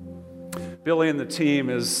 Billy and the team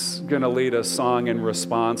is going to lead a song in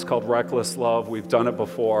response called Reckless Love. We've done it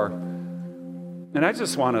before. And I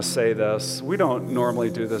just want to say this. We don't normally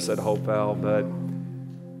do this at Hopevale, but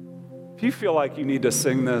if you feel like you need to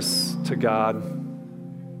sing this to God,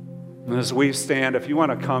 and as we stand, if you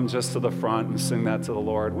want to come just to the front and sing that to the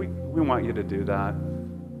Lord, we want you to do that.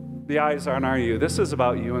 The eyes aren't on you. This is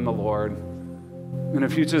about you and the Lord. And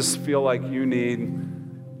if you just feel like you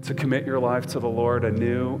need to commit your life to the Lord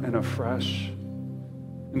anew and afresh,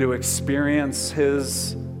 and to experience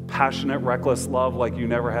his passionate, reckless love like you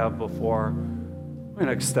never have before, I'm going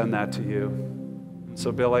to extend that to you. And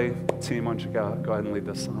so Billy, team, why don't you go ahead and lead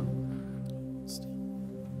this song.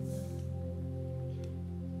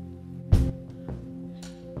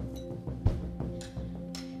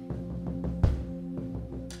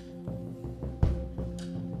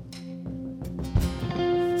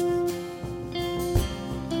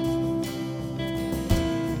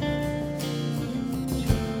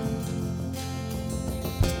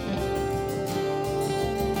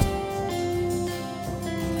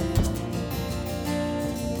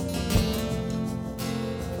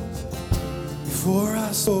 Before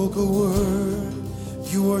I spoke a word,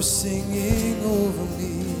 you were singing over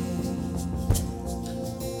me.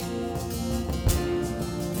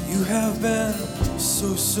 You have been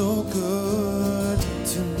so, so good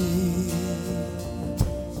to me.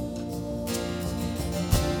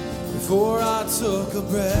 Before I took a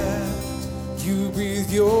breath, you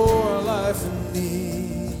breathed your life in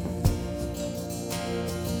me.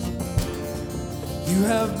 You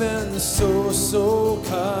have been so, so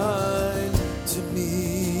kind to me.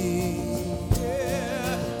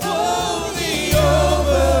 Yeah. Oh, the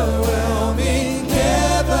overwhelming,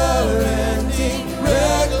 never-ending,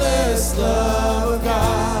 reckless love of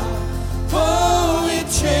God. Oh, it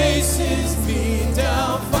chases me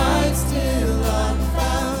down, finds till I'm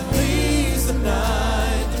found, leaves the 99.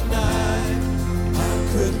 I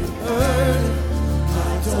couldn't earn it,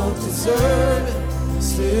 I don't deserve it,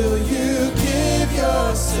 still you give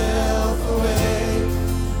yourself away.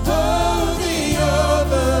 Oh, the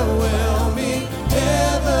overwhelming,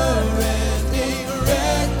 never-ending,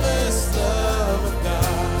 reckless love of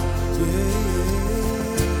God.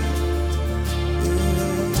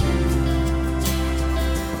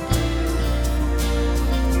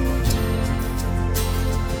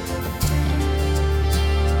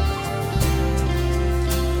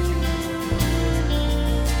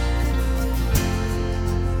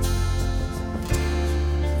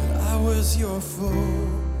 When I was your foe,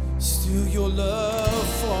 still your love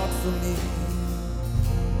fought for me.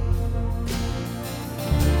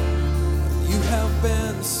 You have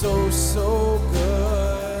been so, so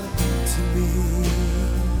good to me.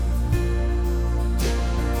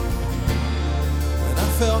 When I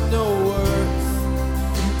felt no worth,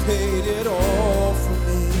 you paid it all for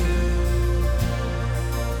me.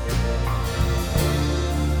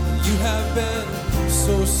 You have been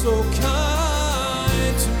so, so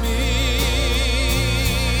kind to me.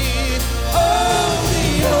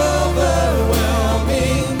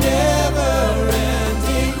 Overwhelming,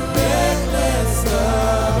 never-ending, reckless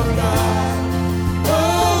love of God.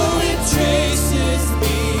 Oh, it chases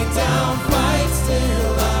me down, fights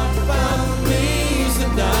till I'm found, leaves the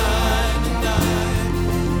 99.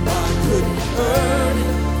 I couldn't earn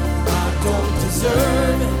it, I don't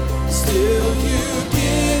deserve it, still you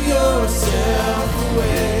give yourself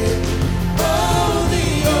away. Oh, the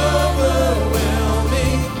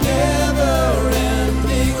overwhelming,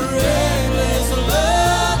 never-ending, reckless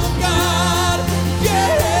love of God.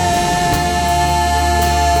 Yeah.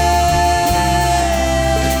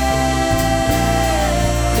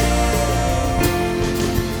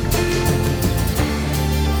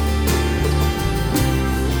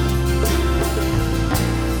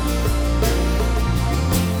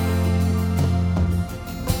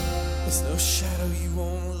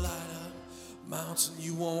 mountain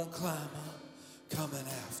you won't climb up, coming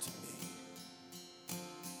after me.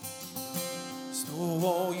 There's no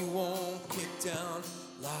wall you won't kick down,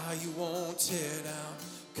 lie you won't tear down,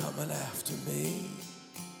 coming after me.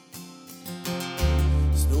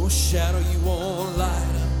 There's no shadow you won't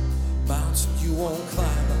light up, mountain you won't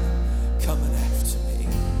climb up, coming after me.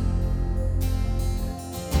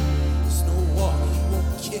 There's no wall you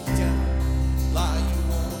won't kick down, lie you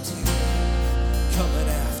won't tear down, coming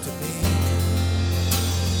after me.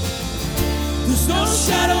 There's no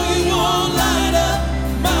shadow you won't light up,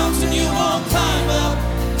 mountain you won't climb up,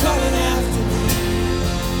 coming after me.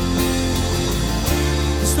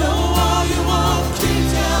 There's no wall you won't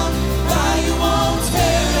kick down, lie you won't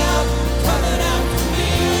tear down, coming after me.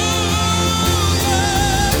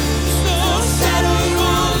 There's no shadow you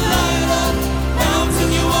won't light up, mountain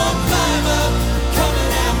you won't climb up,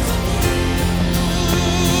 coming after me.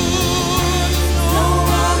 No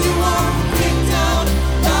wall you won't kick down,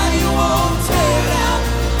 lie you won't tear down,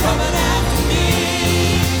 coming after me.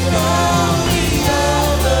 Oh, the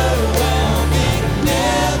overwhelming,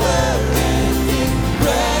 never-ending,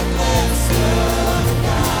 reckless love of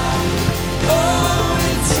God. Oh,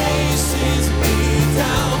 it chases me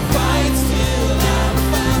down, fights till I'm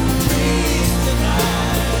found, frees the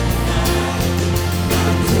night.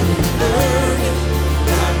 I couldn't earn it,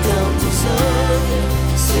 I don't deserve it,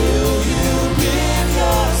 still you give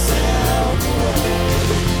yourself away.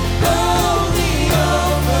 Oh, the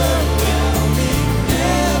overwhelming,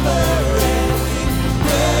 never-ending,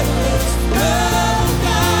 reckless love of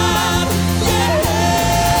God.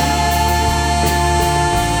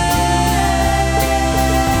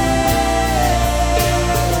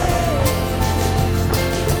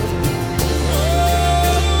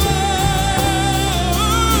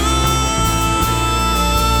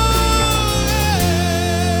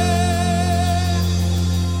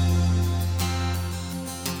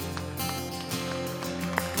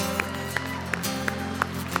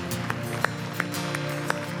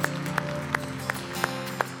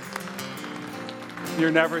 You're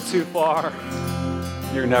never too far.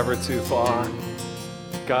 You're never too far.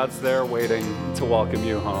 God's there waiting to welcome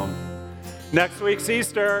you home. Next week's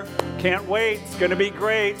Easter. Can't wait. It's going to be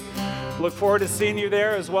great. Look forward to seeing you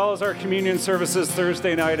there, as well as our communion services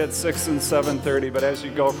Thursday night at 6 and 7:30. But as you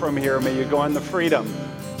go from here, may you go in the freedom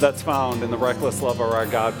that's found in the reckless love of our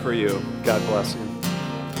God for you. God bless you.